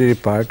imaginary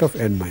part of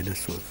n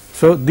minus 1.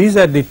 So, these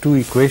are the two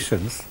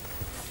equations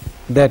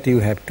that you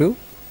have to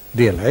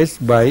realize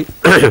by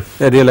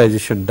a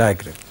realization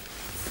diagram.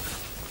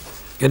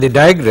 And the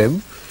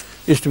diagram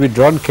is to be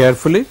drawn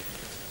carefully.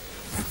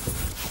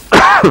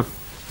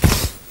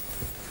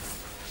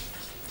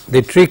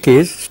 The trick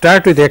is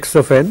start with x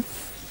of n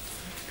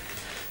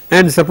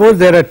and suppose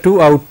there are two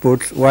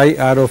outputs y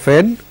r of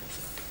n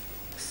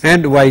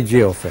and y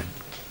j of n.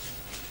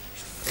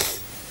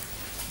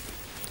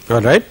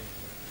 All right.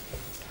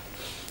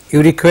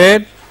 You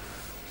require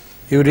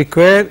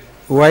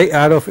y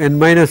r of n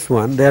minus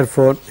 1,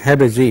 therefore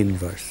have a z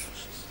inverse.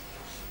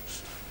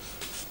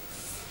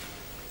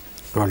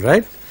 All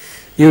right.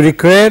 You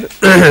require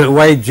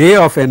y j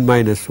of n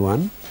minus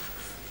 1,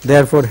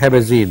 therefore have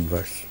a z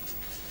inverse.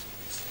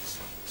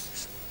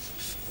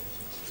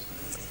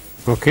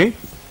 Okay.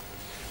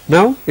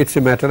 Now it is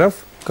a matter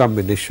of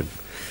combination.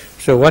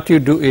 So what you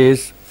do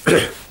is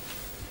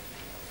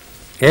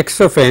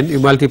x of n you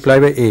multiply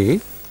by a,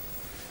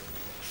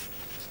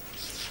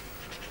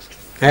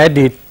 add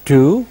it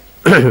to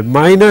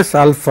minus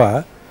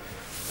alpha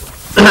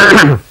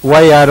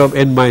y r of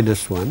n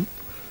minus 1,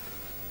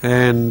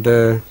 and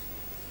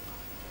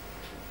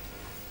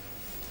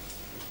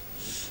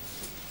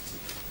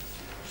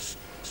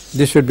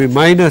this should be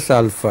minus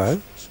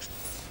alpha.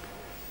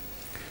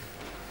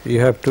 You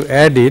have to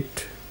add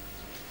it,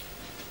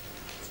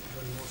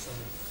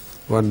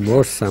 one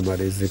more summer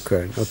is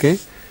required, okay,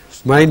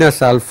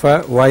 minus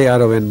alpha y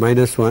r of n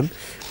minus 1,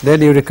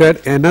 then you require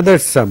another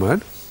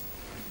summer,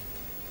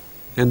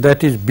 and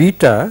that is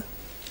beta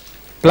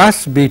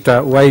plus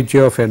beta y j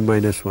of n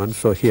minus 1.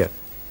 So, here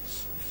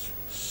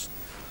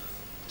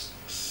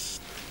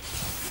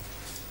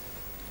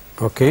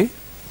okay,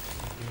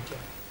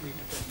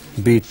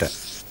 beta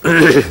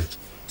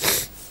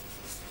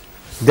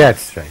that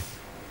is right.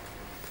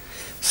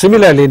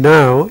 Similarly,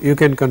 now you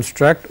can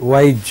construct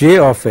y j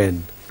of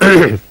n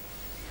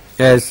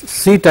as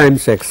c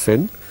times x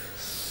n.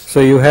 So,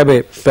 you have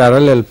a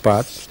parallel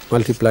path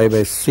multiply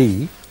by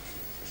c,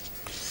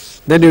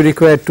 then you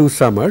require two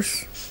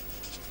summers.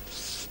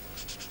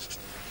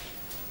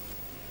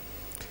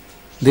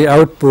 The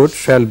output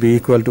shall be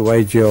equal to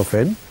y j of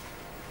n,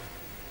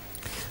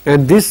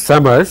 and these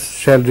summers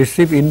shall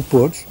receive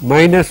inputs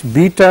minus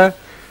beta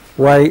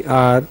y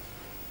r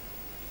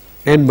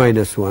n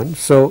minus 1.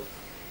 So,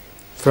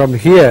 from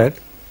here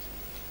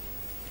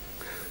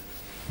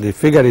the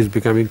figure is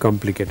becoming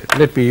complicated.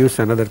 Let me use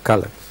another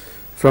color.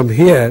 From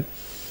here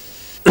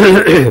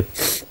I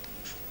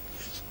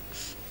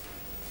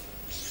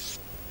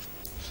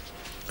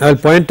will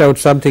point out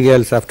something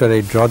else after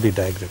I draw the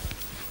diagram.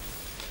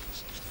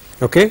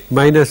 Okay,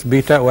 minus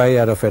beta y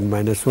r of n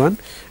minus 1,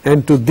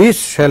 and to this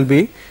shall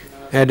be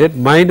added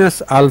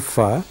minus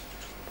alpha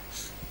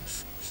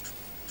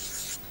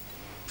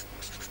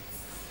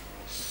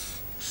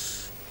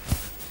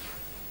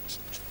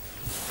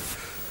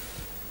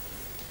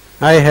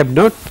I have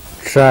not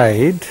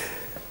tried,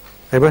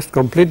 I must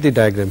complete the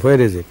diagram.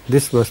 Where is it?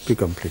 This must be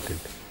completed.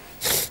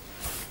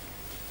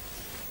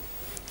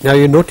 Now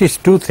you notice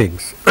two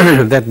things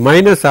that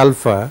minus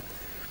alpha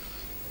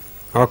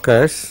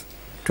occurs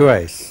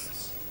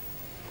twice,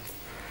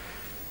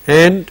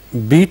 and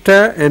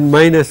beta and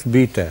minus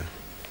beta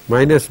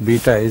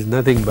is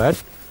nothing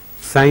but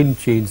sign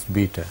changed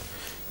beta.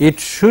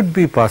 It should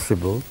be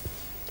possible,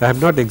 I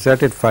have not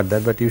exerted further,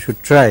 but you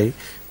should try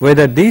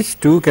whether these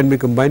two can be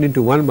combined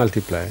into one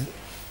multiplier.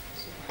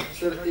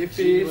 Sir, if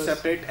we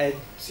separate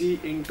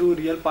Hg into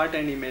real part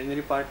and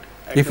imaginary part,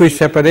 if we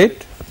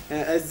separate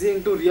Hg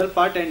into real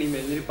part and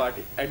imaginary part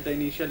at the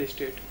initial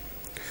state.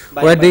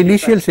 At the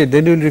initial state,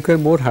 then you will require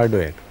more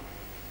hardware.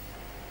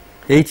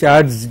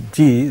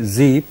 HRG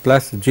z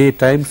plus j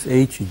times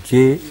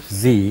Hj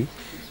z,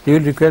 you will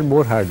require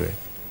more hardware.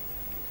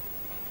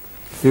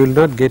 You will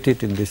not get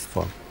it in this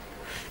form.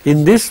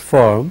 In this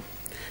form,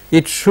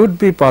 it should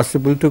be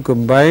possible to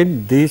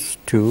combine these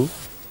two,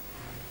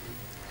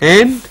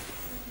 and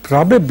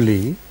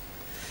probably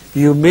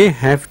you may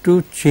have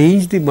to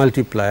change the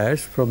multipliers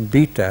from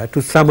beta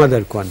to some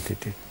other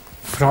quantity,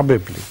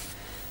 probably.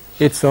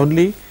 It is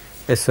only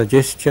a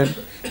suggestion,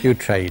 you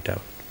try it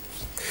out.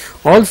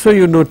 Also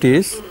you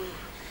notice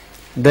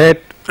that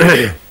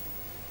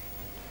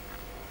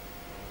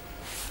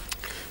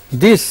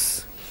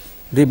this,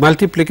 the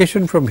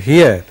multiplication from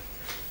here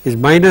is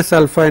minus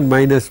alpha and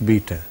minus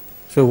beta.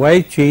 So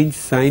why change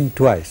sign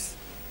twice?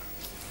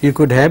 You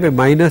could have a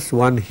minus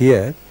 1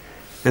 here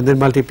and then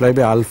multiply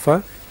by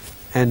alpha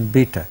and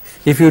beta.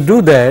 If you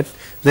do that,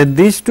 then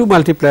these two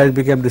multipliers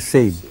become the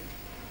same,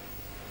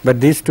 but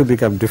these two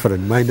become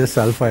different, minus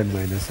alpha and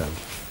minus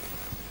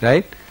alpha,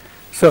 right?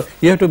 So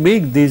you have to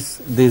make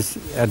these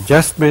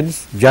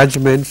adjustments,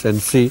 judgments,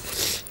 and see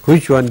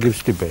which one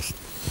gives the best.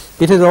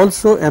 It is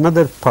also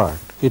another part.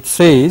 It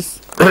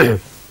says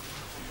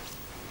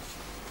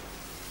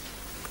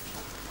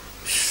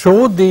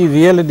show the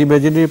real and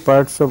imaginary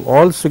parts of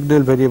all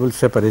signal variables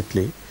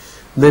separately,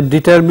 then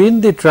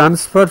determine the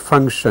transfer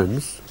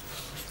functions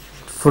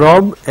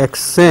from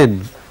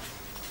xn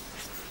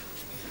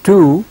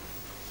to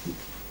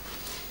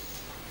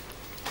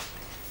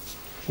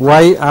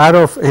yr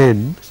of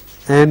n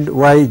and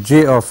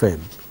yj of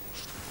n.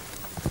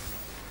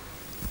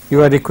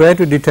 You are required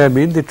to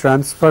determine the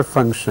transfer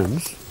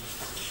functions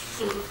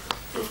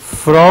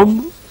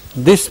from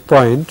this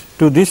point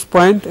to this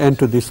point and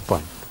to this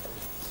point.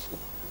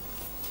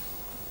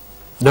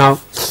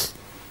 Now,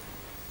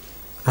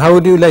 how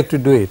would you like to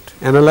do it?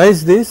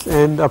 Analyze this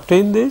and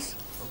obtain this?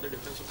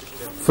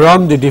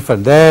 From the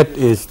different, that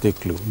is the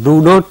clue.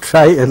 Do not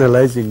try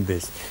analyzing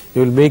this,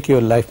 you will make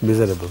your life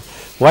miserable.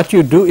 What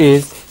you do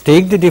is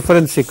take the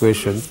difference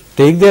equations,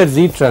 take their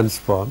z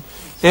transform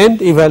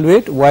and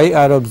evaluate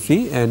yr of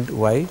z and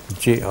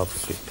yj of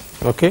z.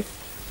 Okay?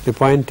 The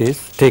point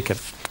is taken.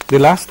 The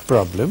last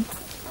problem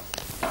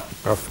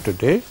of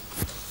today.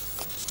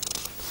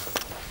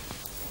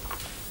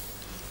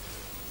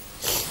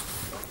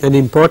 An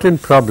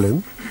important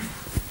problem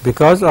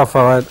because of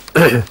our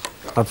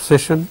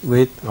obsession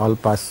with all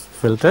pass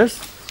filters.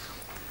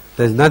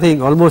 There is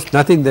nothing, almost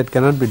nothing that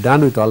cannot be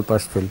done with all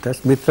pass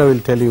filters. Mitra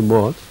will tell you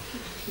more,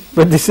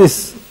 but this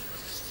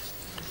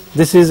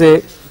is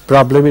a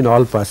problem in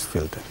all pass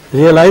filter.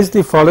 Realize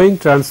the following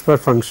transfer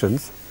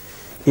functions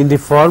in the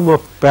form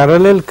of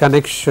parallel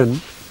connection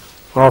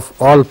of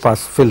all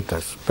pass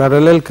filters.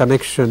 Parallel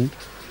connection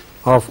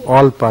of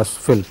all pass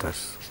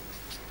filters.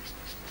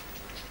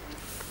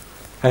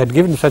 I had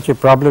given such a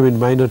problem in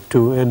minor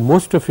 2 and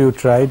most of you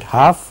tried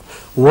half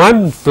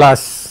 1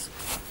 plus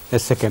a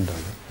second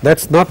order. That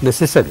is not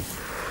necessary.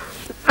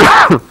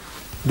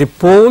 The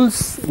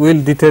poles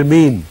will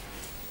determine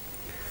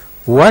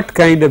what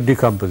kind of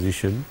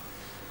decomposition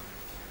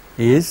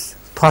is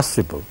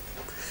possible.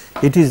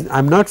 It is, I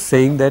am not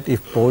saying that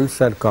if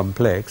poles are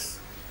complex,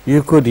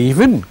 you could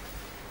even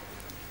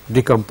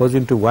decompose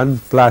into 1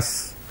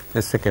 plus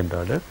a second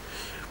order.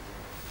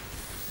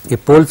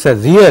 If poles are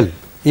real,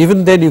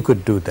 even then you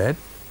could do that,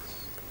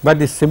 but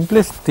the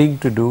simplest thing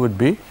to do would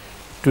be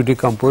to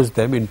decompose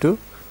them into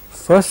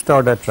first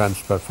order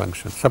transfer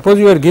function. Suppose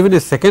you are given a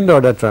second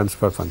order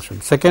transfer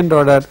function, second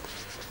order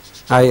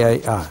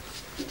IIR.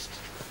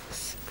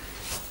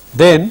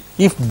 Then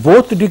if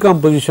both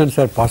decompositions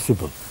are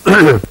possible,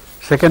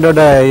 second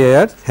order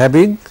IIR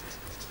having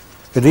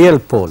real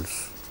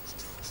poles.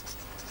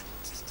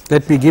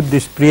 Let me give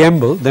this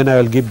preamble, then I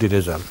will give the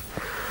result.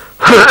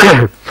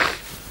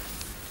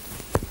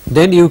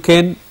 Then you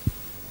can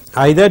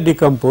either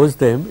decompose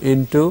them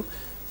into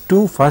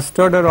 2 first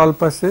order all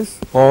passes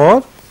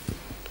or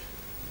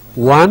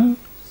 1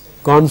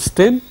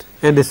 constant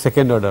and a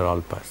second order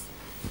all pass.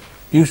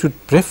 You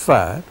should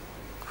prefer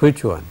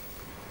which one?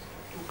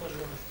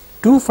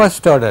 2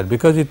 first order,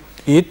 because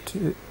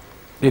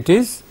it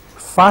is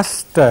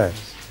faster.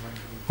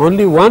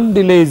 Only 1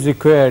 delay is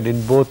required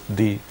in both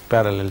the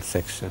parallel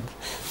sections.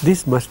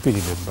 This must be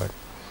remembered.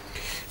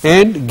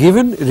 And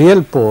given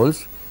real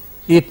poles,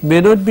 it may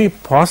not be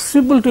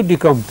possible to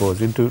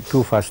decompose into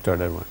 2 first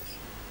order ones.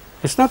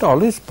 It is not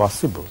always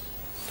possible.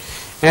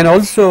 And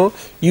also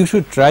you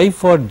should try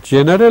for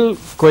general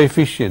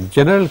coefficient,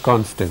 general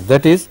constant,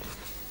 that is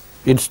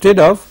instead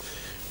of,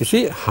 you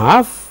see,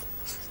 half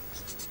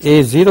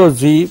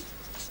A0z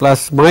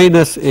plus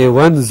minus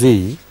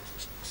A1z,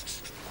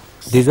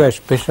 these are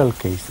special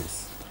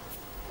cases.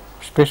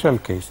 Special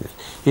cases.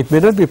 It may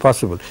not be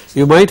possible.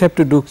 You might have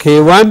to do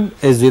K1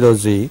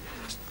 A0z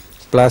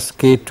plus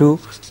K2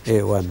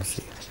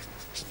 A1z.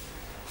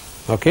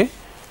 Okay?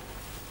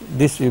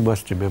 This you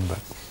must remember.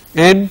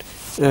 And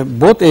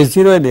both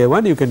A0 and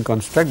A1 you can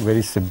construct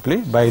very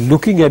simply by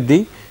looking at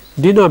the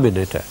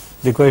denominator.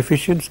 The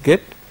coefficients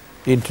get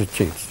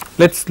interchanged.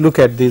 Let us look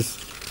at these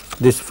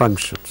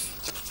functions.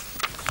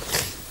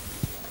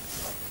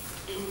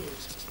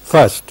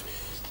 First,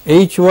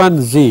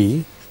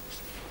 H1z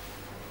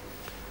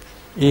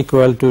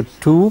equal to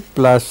 2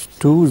 plus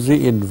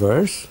 2z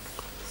inverse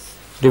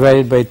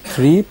divided by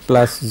 3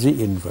 plus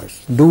z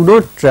inverse. Do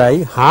not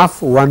try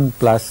half 1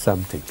 plus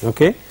something.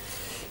 Okay?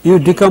 You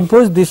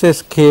decompose this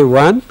as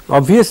K1.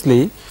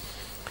 Obviously,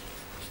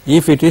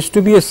 if it is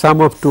to be a sum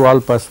of 2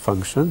 all pass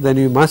functions, then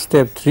you must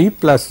have 3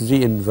 plus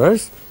z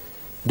inverse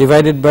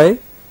divided by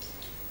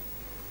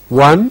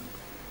 1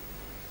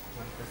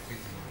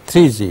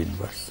 3z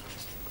inverse.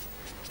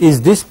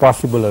 Is this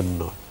possible or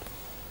not?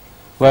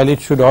 Well,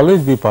 it should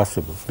always be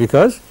possible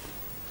because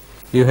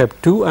you have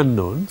 2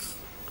 unknowns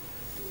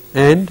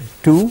and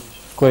two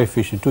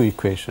coefficients, two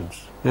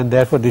equations, and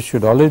therefore this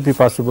should always be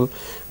possible.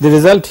 The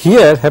result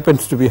here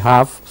happens to be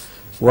half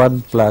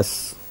 1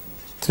 plus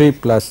 3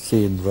 plus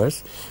G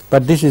inverse,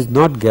 but this is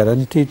not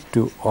guaranteed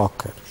to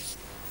occur.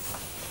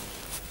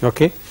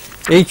 Okay,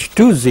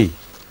 H2Z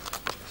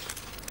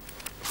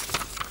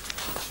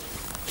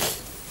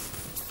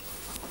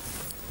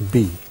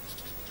B.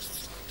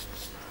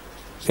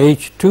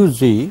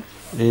 H2Z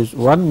is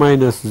 1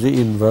 minus Z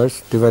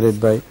inverse divided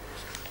by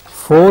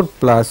 4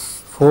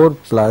 plus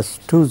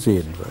 2Z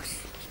inverse.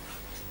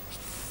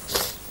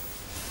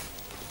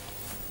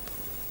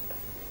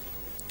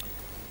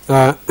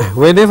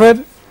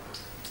 Whenever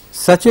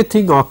such a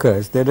thing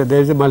occurs, there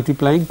is a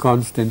multiplying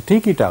constant,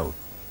 take it out,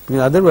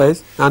 because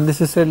otherwise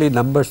unnecessarily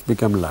numbers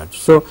become large.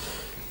 So,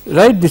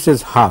 write this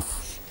as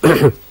half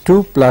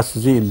 2 plus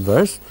Z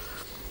inverse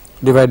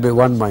divided by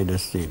 1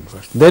 minus Z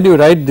inverse. Then you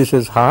write this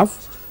as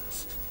half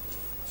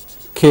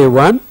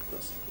K1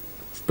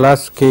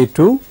 plus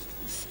K2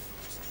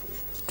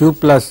 2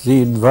 plus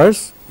Z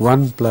inverse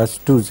 1 plus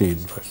 2 Z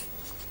inverse,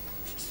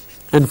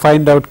 and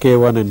find out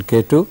K1 and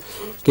K2.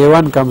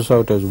 K1 comes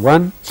out as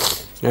 1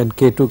 and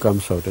K2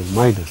 comes out as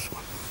minus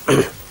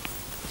 1.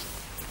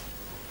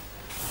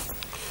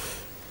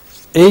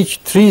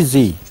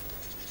 H3Z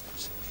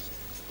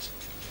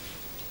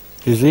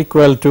is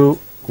equal to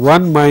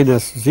 1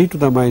 minus Z to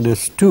the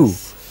minus 2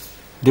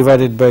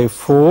 divided by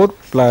 4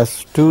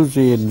 plus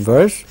 2Z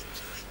inverse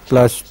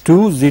plus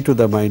 2Z to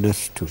the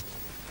minus 2.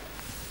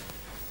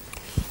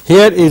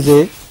 Here is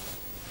a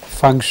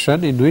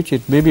function in which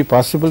it may be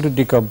possible to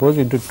decompose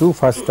into two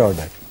first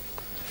order,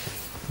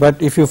 but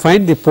if you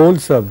find the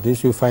poles of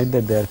this, you find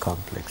that they are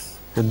complex,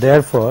 and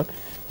therefore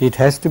it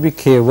has to be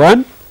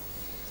K1.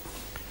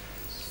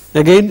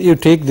 Again you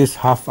take this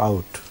half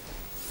out,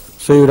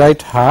 so you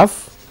write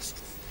half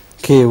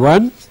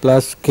K1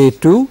 plus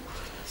K2,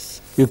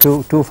 you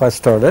do 2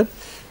 first order,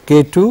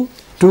 K2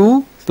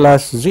 2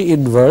 plus Z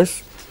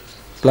inverse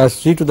plus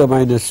Z to the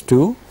minus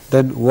 2,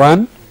 then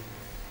 1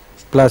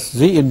 plus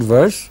Z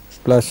inverse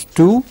plus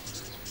 2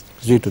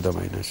 Z to the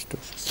minus 2,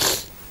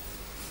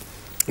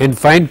 and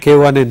find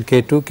K1 and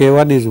K2.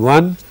 K1 is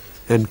 1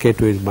 and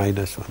K2 is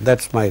minus 1. That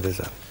is my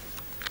result.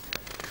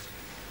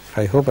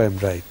 I hope I am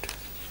right.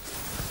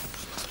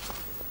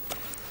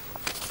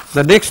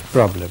 The next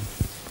problem,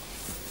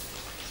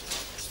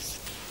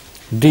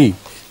 D.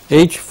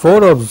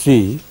 H4 of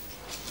Z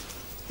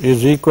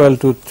is equal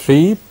to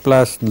 3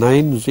 plus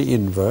 9 Z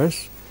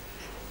inverse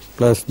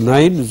plus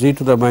 9 Z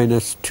to the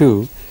minus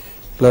 2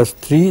 plus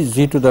 3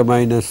 Z to the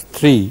minus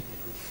 3,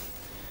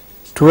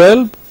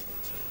 12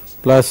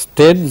 plus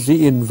 10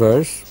 Z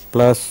inverse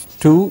plus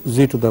 2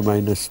 Z to the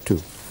minus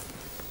 2.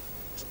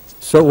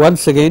 So,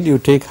 once again you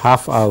take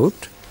half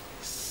out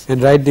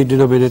and write the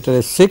denominator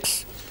as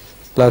 6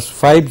 plus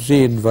 5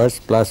 Z inverse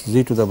plus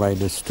Z to the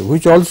minus 2,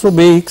 which also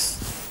makes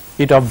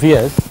it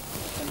obvious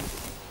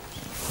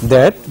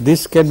that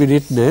this can be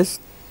written as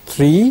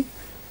 3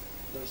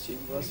 plus G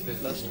inverse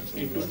plus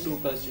into 2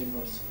 plus G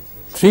inverse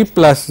 3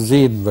 plus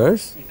Z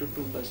inverse into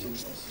 2 plus G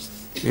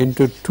inverse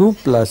into 2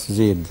 plus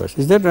Z inverse.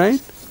 Is that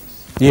right?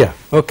 Yeah,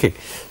 okay.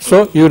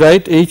 So, you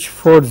write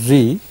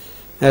H4Z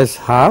as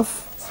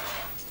half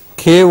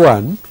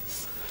K1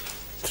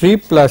 3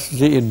 plus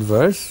Z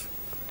inverse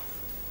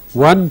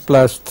 1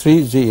 plus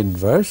 3 Z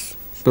inverse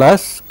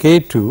plus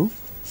K2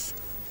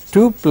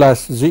 2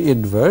 plus Z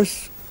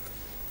inverse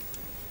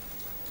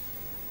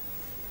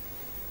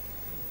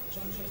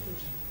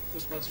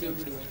This must be able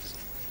to do it.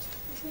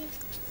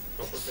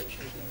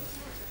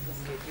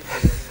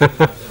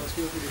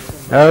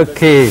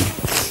 Okay,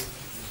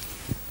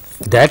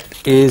 that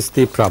is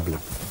the problem.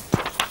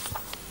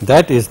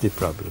 That is the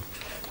problem.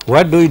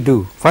 What do we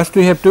do? First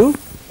we have to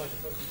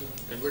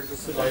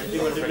Directly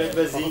multiplied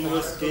by Z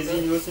inverse, K Z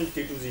inverse and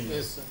K2 Z inverse.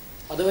 Yes, sir.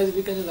 Otherwise,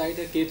 we can write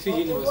a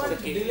K3 inverse.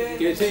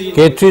 K3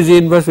 K3 Z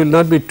inverse will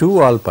not be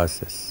 2 all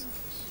passes.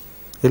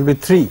 It will be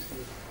 3.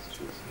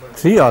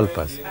 3 all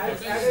passes.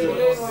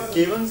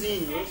 K1 Z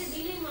inverse.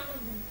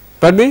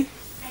 Pardon me?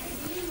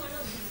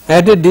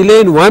 Add a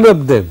delay in one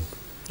of them.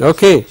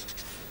 Okay.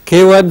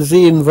 K1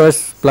 Z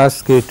inverse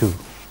plus K2.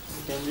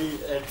 Can we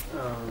add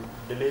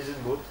delays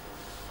in both?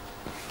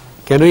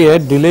 Can we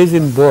add delays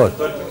in both?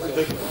 But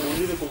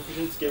only the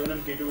coefficients K1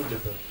 and K2 will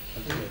differ.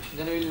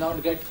 Then we will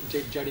not get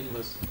Z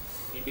inverse.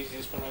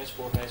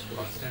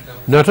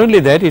 Not only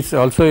that, it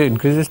also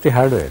increases the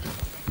hardware.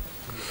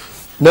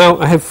 Now,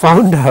 I have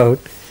found out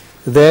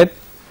that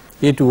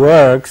it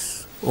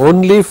works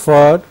only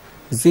for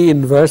Z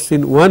inverse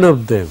in one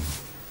of them.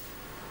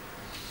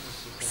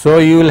 So,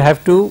 you will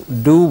have to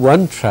do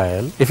one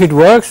trial. If it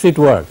works, it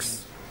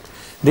works.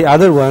 The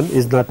other one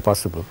is not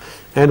possible.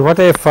 And what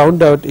I have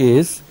found out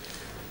is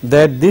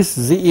that this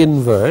Z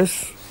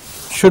inverse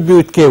should be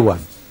with K1.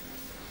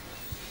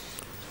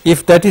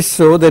 If that is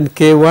so, then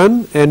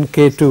K1 and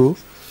K2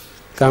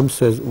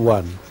 comes as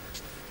 1.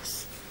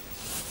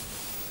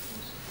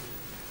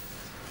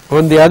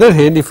 On the other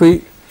hand, if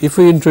we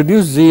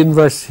introduce Z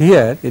inverse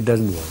here, it does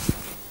not work.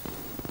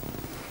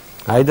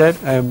 Either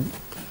I am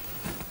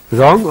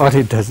wrong or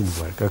it doesn't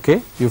work.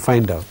 Okay, you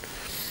find out.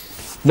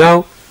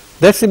 Now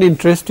that's an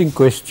interesting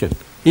question.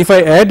 If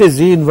I add a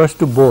Z inverse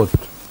to both,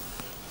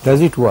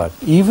 does it work?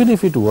 Even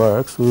if it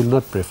works, we will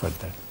not prefer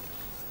that.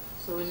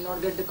 So we will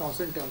not get the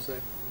constant term, sir,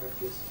 in that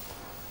case.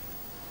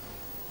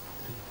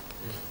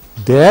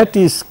 That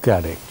is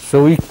correct.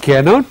 So we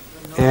cannot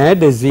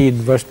add a Z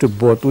inverse to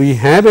both. We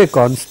have a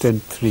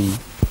constant 3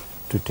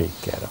 to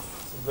take care of.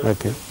 But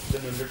Okay. the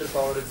numerator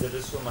power is z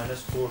raised to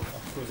minus 4 up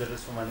to z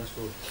raised to minus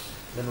 4.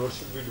 Then what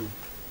should we do?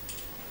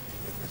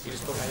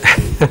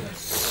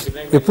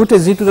 You put a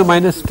Z to the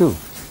minus 2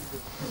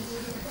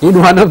 in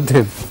one of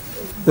them.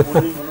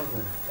 Only one of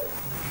them.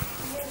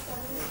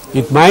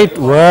 It might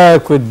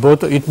work with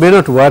both, it may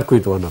not work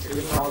with one of them.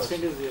 The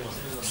constant is there.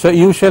 So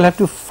you shall have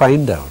to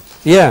find out.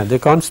 Yeah, the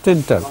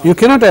constant term. You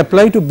cannot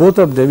apply to both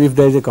of them if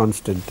there is a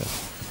constant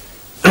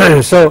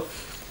term. So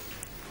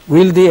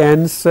will the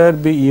answer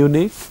be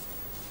unique?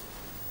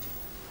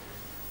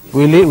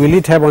 Will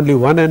it have only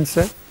one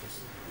answer?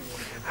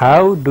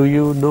 How do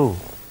you know?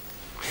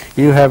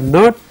 You have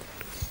not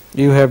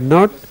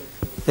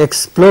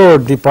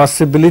explored the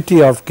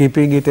possibility of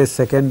keeping it a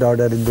second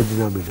order in the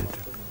denominator.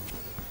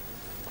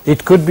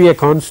 It could be a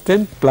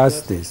constant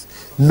plus this.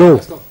 No,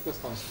 Plus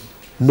constant.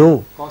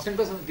 no, Constant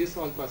plus this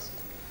all plus.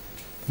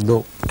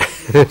 no.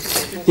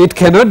 It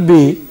cannot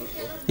be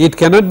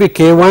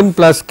k1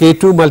 plus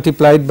k2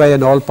 multiplied by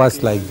an all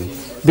pass like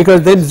this,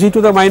 because then z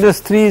to the minus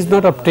 3 is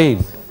not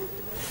obtained.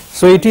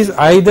 So it is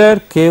either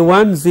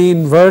k1 z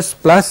inverse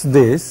plus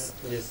this,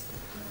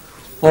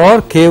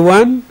 or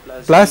k1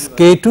 plus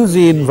k2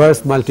 z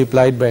inverse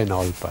multiplied by an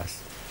all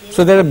pass.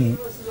 So there are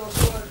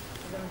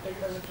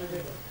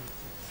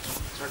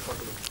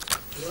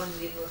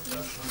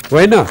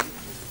why not?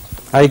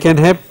 I can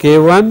have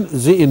k1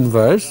 z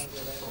inverse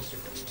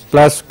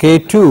plus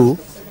k2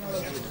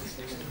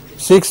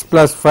 6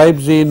 plus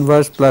 5 z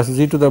inverse plus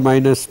z to the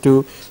minus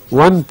 2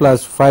 1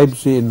 plus 5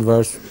 z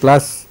inverse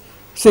plus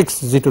 6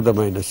 z to the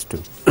minus 2.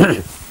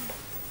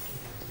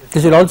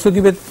 This will also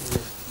give a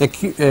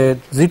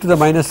z to the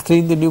minus 3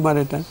 in the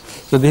numerator.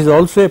 So this is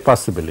also a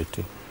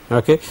possibility.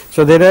 Okay.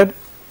 So there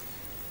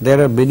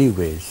are many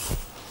ways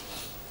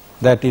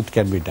that it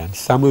can be done.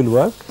 Some will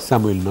work,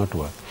 some will not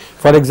work.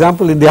 For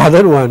example, in the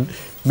other one,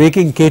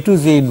 making k2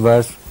 z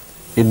inverse,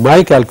 in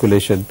my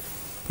calculation,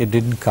 it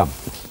didn't come.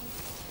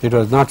 It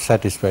was not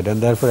satisfied,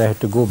 and therefore I had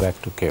to go back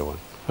to k1.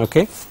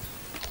 Okay.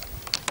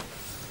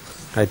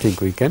 I think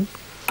we can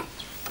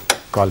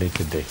call it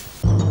a day.